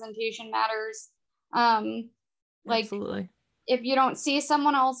representation matters. Like, absolutely. If you don't see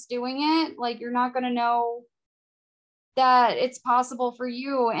someone else doing it, like, you're not going to know that it's possible for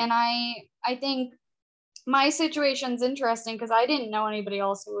you. And I think my situation's interesting because I didn't know anybody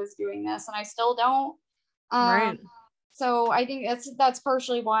else who was doing this, and I still don't. Right. So I think that's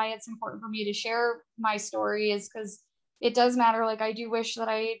partially why it's important for me to share my story, is because it does matter. Like, I do wish that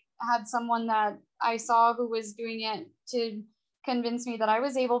I had someone that I saw who was doing it to convince me that I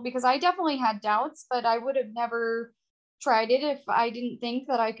was able, because I definitely had doubts, but I would have never tried it if I didn't think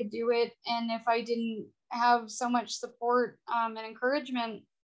that I could do it, and if I didn't have so much support and encouragement.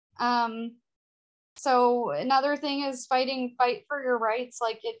 So another thing is fight for your rights.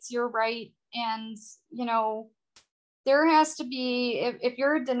 Like, it's your right. And, there has to be, if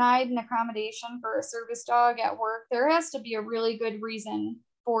you're denied an accommodation for a service dog at work, there has to be a really good reason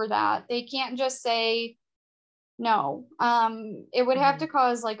for that. They can't just say no. It would have to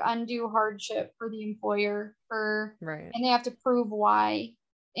cause like undue hardship for the employer, and they have to prove why.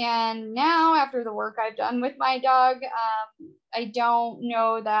 And now, after the work I've done with my dog, I don't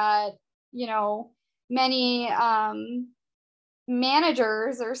know that, many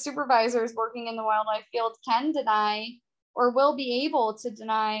managers or supervisors working in the wildlife field can deny, or will be able to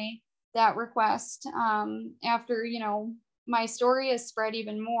deny, that request after, my story is spread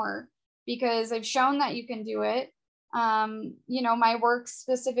even more, because I've shown that you can do it. My work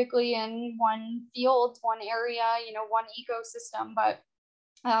specifically in one field, one area, one ecosystem, but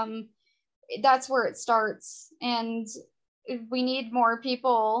that's where it starts. And we need more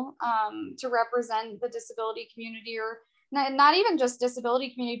people to represent the disability community, or not even just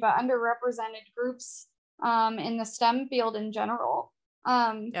disability community, but underrepresented groups in the STEM field in general.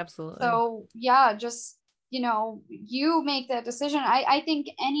 Absolutely. So yeah, just, you make that decision. I think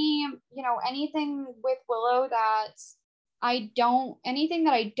anything with Willow anything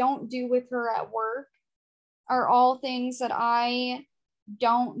that I don't do with her at work are all things that I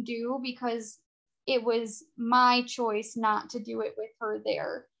don't do because it was my choice not to do it with her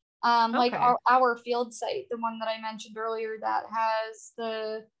there. Like our field site, the one that I mentioned earlier that has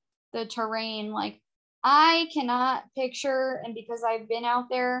the terrain, like, I cannot picture, and because I've been out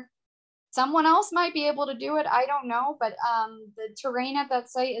there, someone else might be able to do it, I don't know, but the terrain at that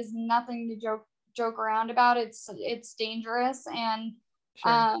site is nothing to joke around about. It's dangerous, and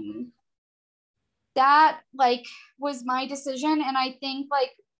that, like, was my decision. And I think,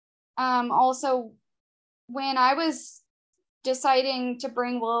 like, also, when I was deciding to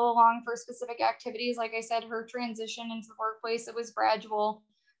bring Willow along for specific activities, like I said, her transition into the workplace, it was gradual.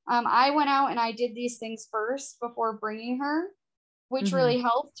 I went out and I did these things first before bringing her, which really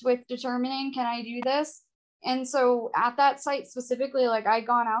helped with determining, can I do this? And so at that site specifically, like, I'd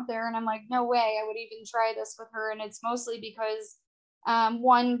gone out there and I'm like, no way I would even try this with her. And it's mostly because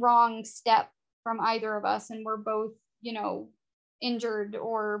one wrong step from either of us, and we're both, injured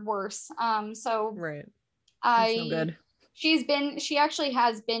or worse. So right. That's no good. She actually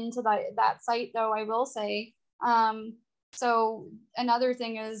has been to that site, though, I will say. So another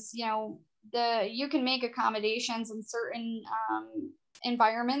thing is, you can make accommodations in certain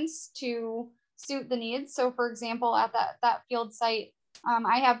environments to suit the needs. So for example, at that field site,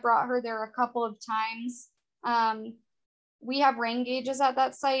 I have brought her there a couple of times. We have rain gauges at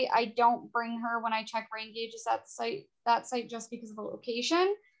that site. I don't bring her when I check rain gauges at that site just because of the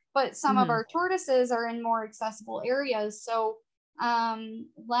location. but some of our tortoises are in more accessible areas. So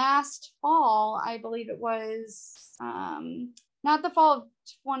last fall, I believe it was not the fall of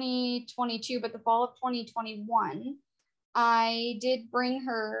 2022, but the fall of 2021, I did bring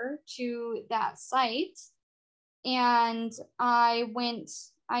her to that site, and I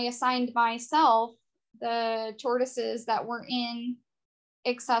assigned myself the tortoises that were in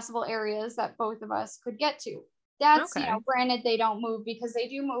accessible areas that both of us could get to. That's, Okay. granted, they don't move because they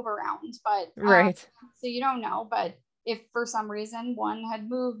do move around, but Right. so you don't know. But if for some reason one had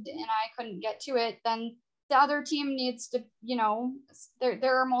moved and I couldn't get to it, then the other team needs to,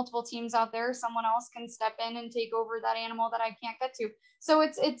 there are multiple teams out there. Someone else can step in and take over that animal that I can't get to. So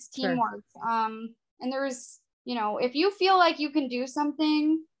it's teamwork. And there's, if you feel like you can do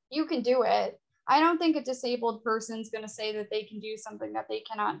something, you can do it. I don't think a disabled person's going to say that they can do something that they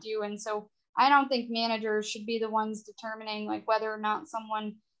cannot do. And so I don't think managers should be the ones determining like whether or not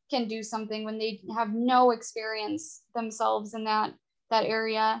someone can do something when they have no experience themselves in that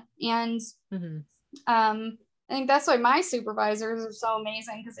area. And I think that's why my supervisors are so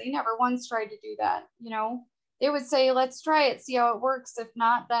amazing, because they never once tried to do that. They would say, let's try it, see how it works. If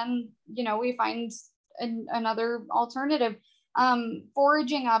not, then, we find another alternative.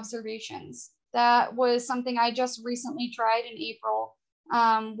 Foraging observations. That was something I just recently tried in April,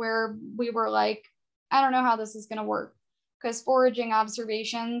 where we were like, I don't know how this is going to work, because foraging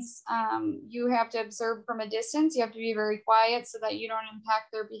observations, you have to observe from a distance. You have to be very quiet so that you don't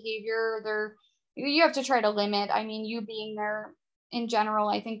impact their behavior. You have to try to limit. I mean, you being there in general,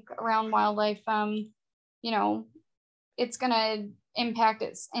 I think around wildlife, it's going to impact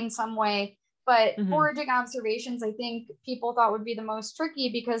it in some way. But foraging observations, I think people thought would be the most tricky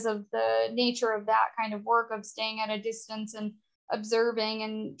because of the nature of that kind of work, of staying at a distance and observing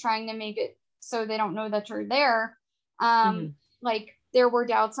and trying to make it so they don't know that you're there. Like there were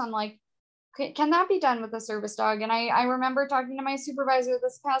doubts on like, can that be done with a service dog? And I remember talking to my supervisor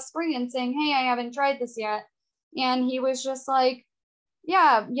this past spring and saying, hey, I haven't tried this yet. And he was just like,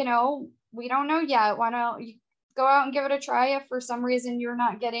 yeah, we don't know yet. Why don't you go out and give it a try? If for some reason you're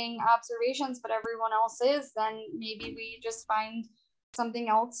not getting observations, but everyone else is, then maybe we just find something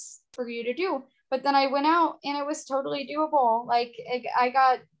else for you to do. But then I went out and it was totally doable. Like I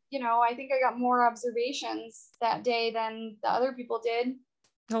got, I think I got more observations that day than the other people did.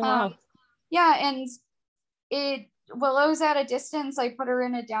 Oh, wow. Yeah. And Willow's at a distance. I put her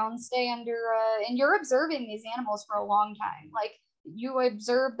in a downstay under, and you're observing these animals for a long time. Like you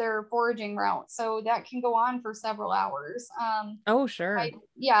observe their foraging route. So that can go on for several hours. Oh, sure.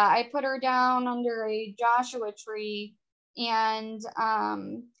 I put her down under a Joshua tree, and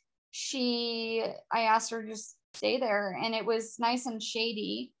I asked her to just stay there, and it was nice and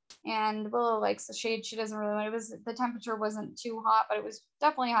shady. And Willow likes the shade. She doesn't really want it. The temperature wasn't too hot, but it was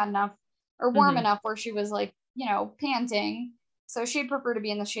definitely hot enough or warm enough where she was like, panting. So she'd prefer to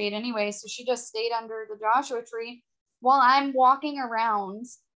be in the shade anyway. So she just stayed under the Joshua tree while I'm walking around,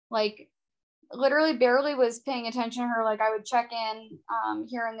 like literally barely was paying attention to her. Like I would check in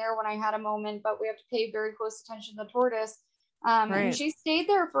here and there when I had a moment, but we have to pay very close attention to the tortoise. And she stayed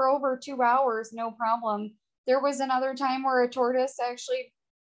there for over 2 hours, no problem. There was another time where a tortoise actually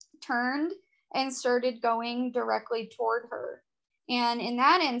turned and started going directly toward her. And in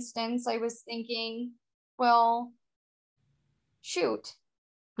that instance, I was thinking, well, shoot,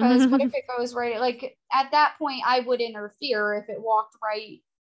 because what if it goes right? Like at that point, I would interfere if it walked right,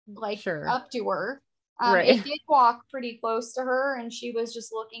 like up to her. It did walk pretty close to her, and she was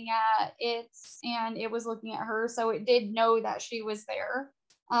just looking at it, and it was looking at her, so it did know that she was there.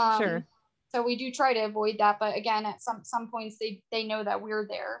 So we do try to avoid that, but again, at some points they know that we're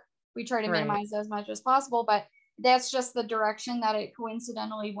there. We try to minimize as much as possible, but that's just the direction that it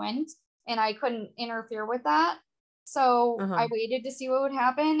coincidentally went, and I couldn't interfere with that. So I waited to see what would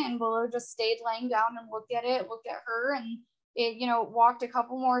happen, and Willow just stayed laying down and looked at her, and it, walked a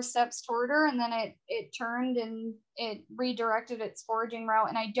couple more steps toward her, and then it turned and it redirected its foraging route.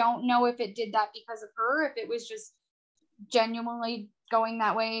 And I don't know if it did that because of her, if it was just genuinely going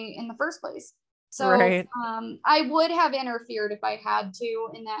that way in the first place. So I would have interfered if I had to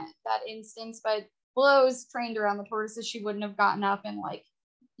in that instance, but Willow's trained around the tortoises. She wouldn't have gotten up and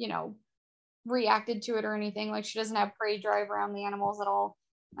reacted to it or anything. Like she doesn't have prey drive around the animals at all.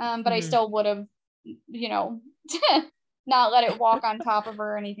 But I still would have, not let it walk on top of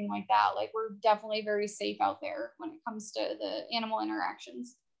her or anything like that. Like we're definitely very safe out there when it comes to the animal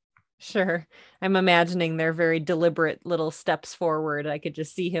interactions. Sure. I'm imagining they're very deliberate little steps forward. I could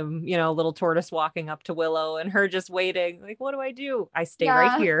just see him, little tortoise walking up to Willow and her just waiting. Like, what do? I stay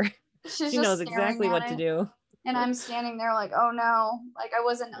right here. She knows exactly what to do. And I'm standing there like, oh no, like I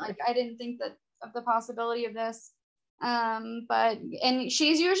wasn't like, I didn't think that of the possibility of this. But, and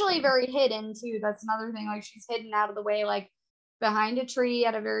she's usually very hidden too. That's another thing. Like she's hidden out of the way, like behind a tree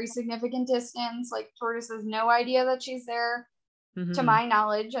at a very significant distance. Like tortoise has no idea that she's there, to my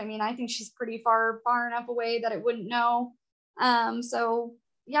knowledge. I mean, I think she's pretty far enough away that it wouldn't know. So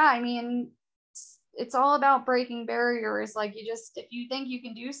yeah, I mean, it's all about breaking barriers. Like you just, if you think you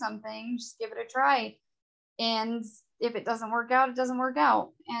can do something, just give it a try. And if it doesn't work out, it doesn't work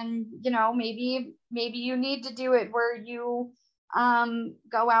out. And maybe you need to do it where you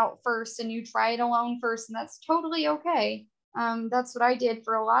go out first and you try it alone first, and that's totally okay. That's what I did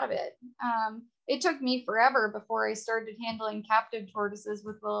for a lot of it. It took me forever before I started handling captive tortoises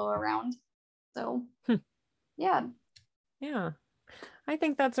with Willow around. So yeah. I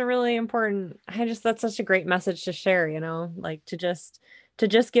think that's a really important, that's such a great message to share, like to just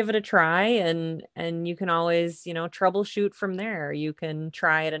give it a try, and you can always, troubleshoot from there. You can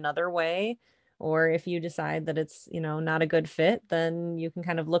try it another way, or if you decide that it's, not a good fit, then you can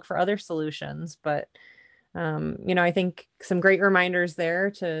kind of look for other solutions. But I think some great reminders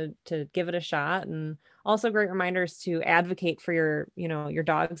there to give it a shot, and also great reminders to advocate for your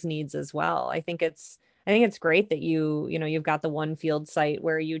dog's needs as well. I think it's great that you've got the one field site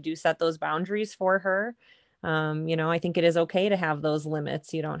where you do set those boundaries for her. I think it is okay to have those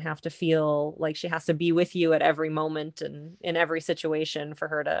limits. You don't have to feel like she has to be with you at every moment and in every situation for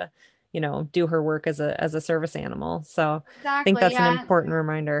her to, do her work as a service animal. So I think Exactly. that's an Yeah. important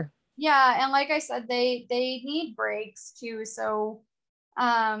reminder. Yeah, and like I said, they need breaks too. So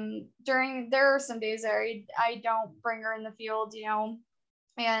during, there are some days that I don't bring her in the field,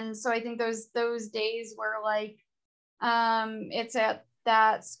 and so I think those days where like it's at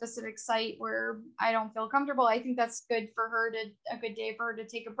that specific site where I don't feel comfortable, I think that's good for her to, a good day for her to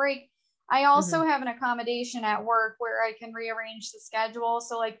take a break. I also have an accommodation at work where I can rearrange the schedule.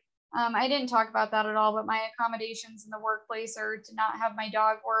 So like I didn't talk about that at all, but my accommodations in the workplace are to not have my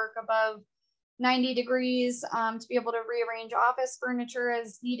dog work above 90 degrees, to be able to rearrange office furniture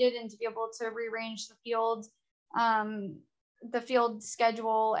as needed, and to be able to rearrange the field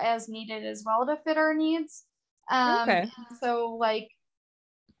schedule as needed as well to fit our needs. Okay. So like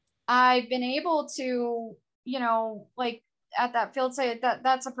I've been able to, like at that field site,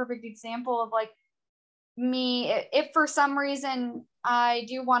 that's a perfect example of like me, if for some reason I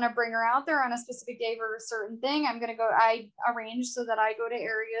do want to bring her out there on a specific day for a certain thing, I arrange so that I go to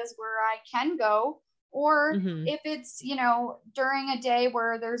areas where I can go. Or if it's, during a day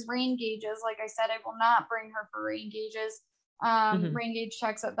where there's rain gauges, like I said, I will not bring her for rain gauges, rain gauge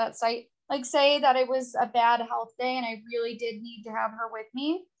checks at that site. Like say that it was a bad health day and I really did need to have her with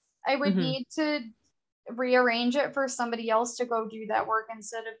me, I would need to rearrange it for somebody else to go do that work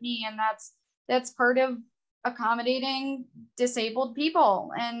instead of me. And that's part of accommodating disabled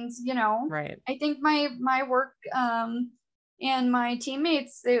people. And Right. I think my work and my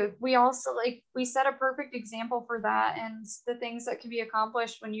teammates, we also, like, we set a perfect example for that, and the things that can be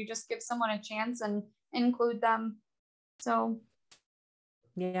accomplished when you just give someone a chance and include them. So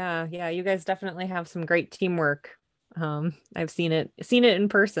Yeah, you guys definitely have some great teamwork. I've seen it in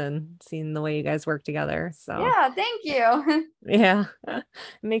person, seen the way you guys work together. So yeah, thank you. yeah, it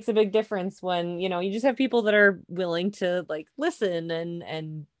makes a big difference when, you just have people that are willing to like listen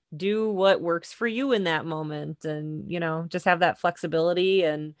and do what works for you in that moment, and, just have that flexibility,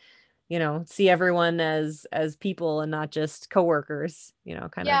 and, see everyone as people and not just coworkers,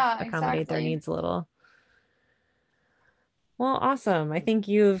 kind of Yeah, accommodate their exactly. needs a little. Well, awesome. I think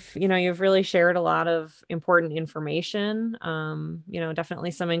you've really shared a lot of important information. Definitely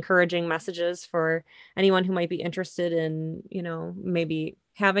some encouraging messages for anyone who might be interested in, maybe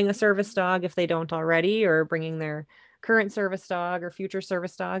having a service dog if they don't already, or bringing their current service dog or future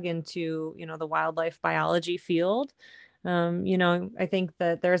service dog into, the wildlife biology field. I think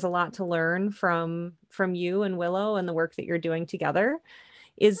that there's a lot to learn from you and Willow and the work that you're doing together.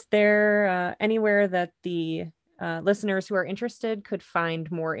 Is there anywhere that the listeners who are interested could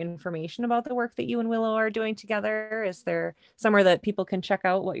find more information about the work that you and Willow are doing together? Is there somewhere that people can check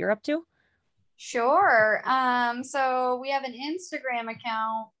out what you're up to? Sure. So we have an Instagram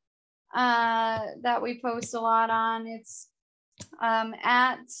account that we post a lot on. It's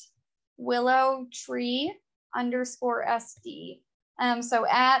at willow tree underscore SD. So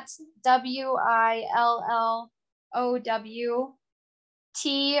at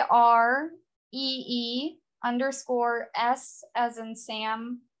WILLOWTREE underscore S as in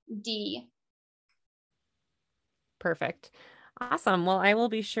Sam D. Perfect. Awesome. Well, I will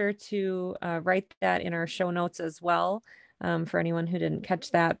be sure to write that in our show notes as well. for anyone who didn't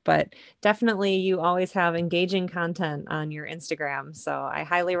catch that. But definitely, you always have engaging content on your Instagram. So I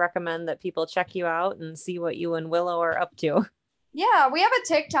highly recommend that people check you out and see what you and Willow are up to. Yeah, we have a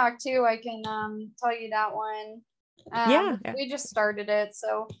TikTok too. I can tell you that one. Yeah. Yeah. We just started it,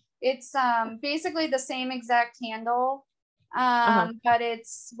 so it's basically the same exact handle, Uh-huh. but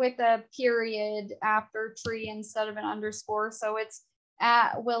it's with a period after tree instead of an underscore. So it's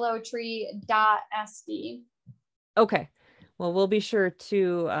at willowtree.sd. Okay. Well, we'll be sure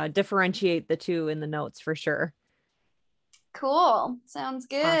to differentiate the two in the notes for sure. Cool. Sounds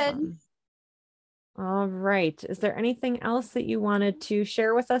good. Awesome. All right. Is there anything else that you wanted to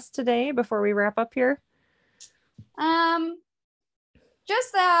share with us today before we wrap up here? Um,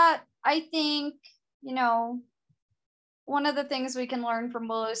 just that I think, you know, one of the things we can learn from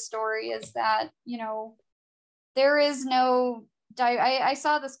Willow's story is that, there is no I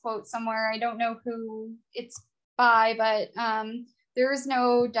saw this quote somewhere. I don't know who it's by, but there is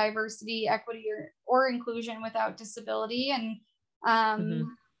no diversity, equity, or inclusion without disability. And Mm-hmm.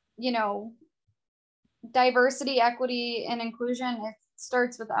 you know, diversity, equity, and inclusion, it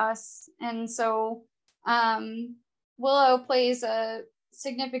starts with us. And so Willow plays a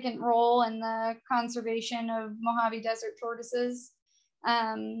significant role in the conservation of Mojave Desert tortoises,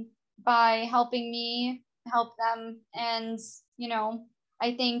 by helping me help them. And,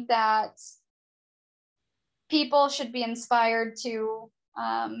 I think that people should be inspired to,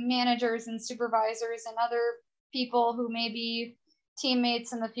 managers and supervisors and other people who may be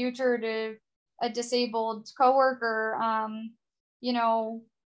teammates in the future to a disabled coworker.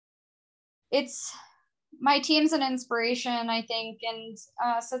 It's my team's an inspiration, I think, and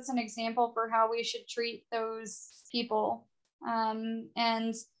sets an example for how we should treat those people,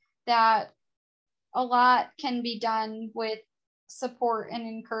 and that a lot can be done with support and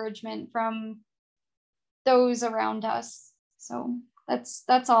encouragement from those around us. So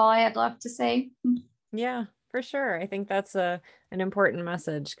that's all I had left to say. Yeah, for sure. I think that's an important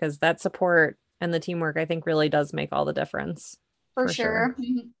message because that support and the teamwork, I think, really does make all the difference. For For sure.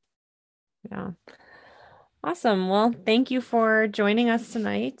 sure. Yeah. Awesome. Well, thank you for joining us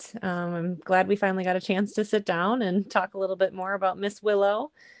tonight. I'm glad we finally got a chance to sit down and talk a little bit more about Miss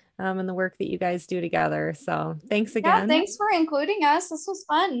Willow, and the work that you guys do together. So thanks Yeah, again. thanks for including us. This was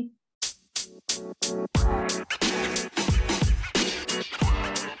fun.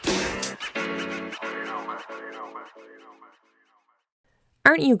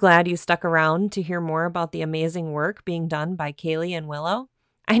 Aren't you glad you stuck around to hear more about the amazing work being done by Caleigh and Willow?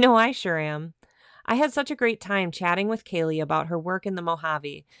 I know I sure am. I had such a great time chatting with Caleigh about her work in the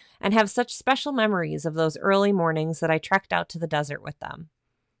Mojave and have such special memories of those early mornings that I trekked out to the desert with them.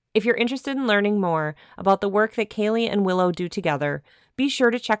 If you're interested in learning more about the work that Caleigh and Willow do together, be sure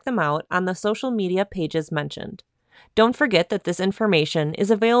to check them out on the social media pages mentioned. Don't forget that this information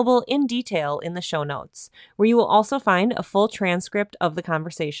is available in detail in the show notes, where you will also find a full transcript of the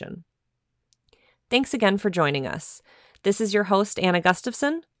conversation. Thanks again for joining us. This is your host, Anna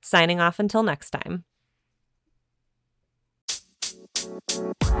Gustafson, signing off until next time.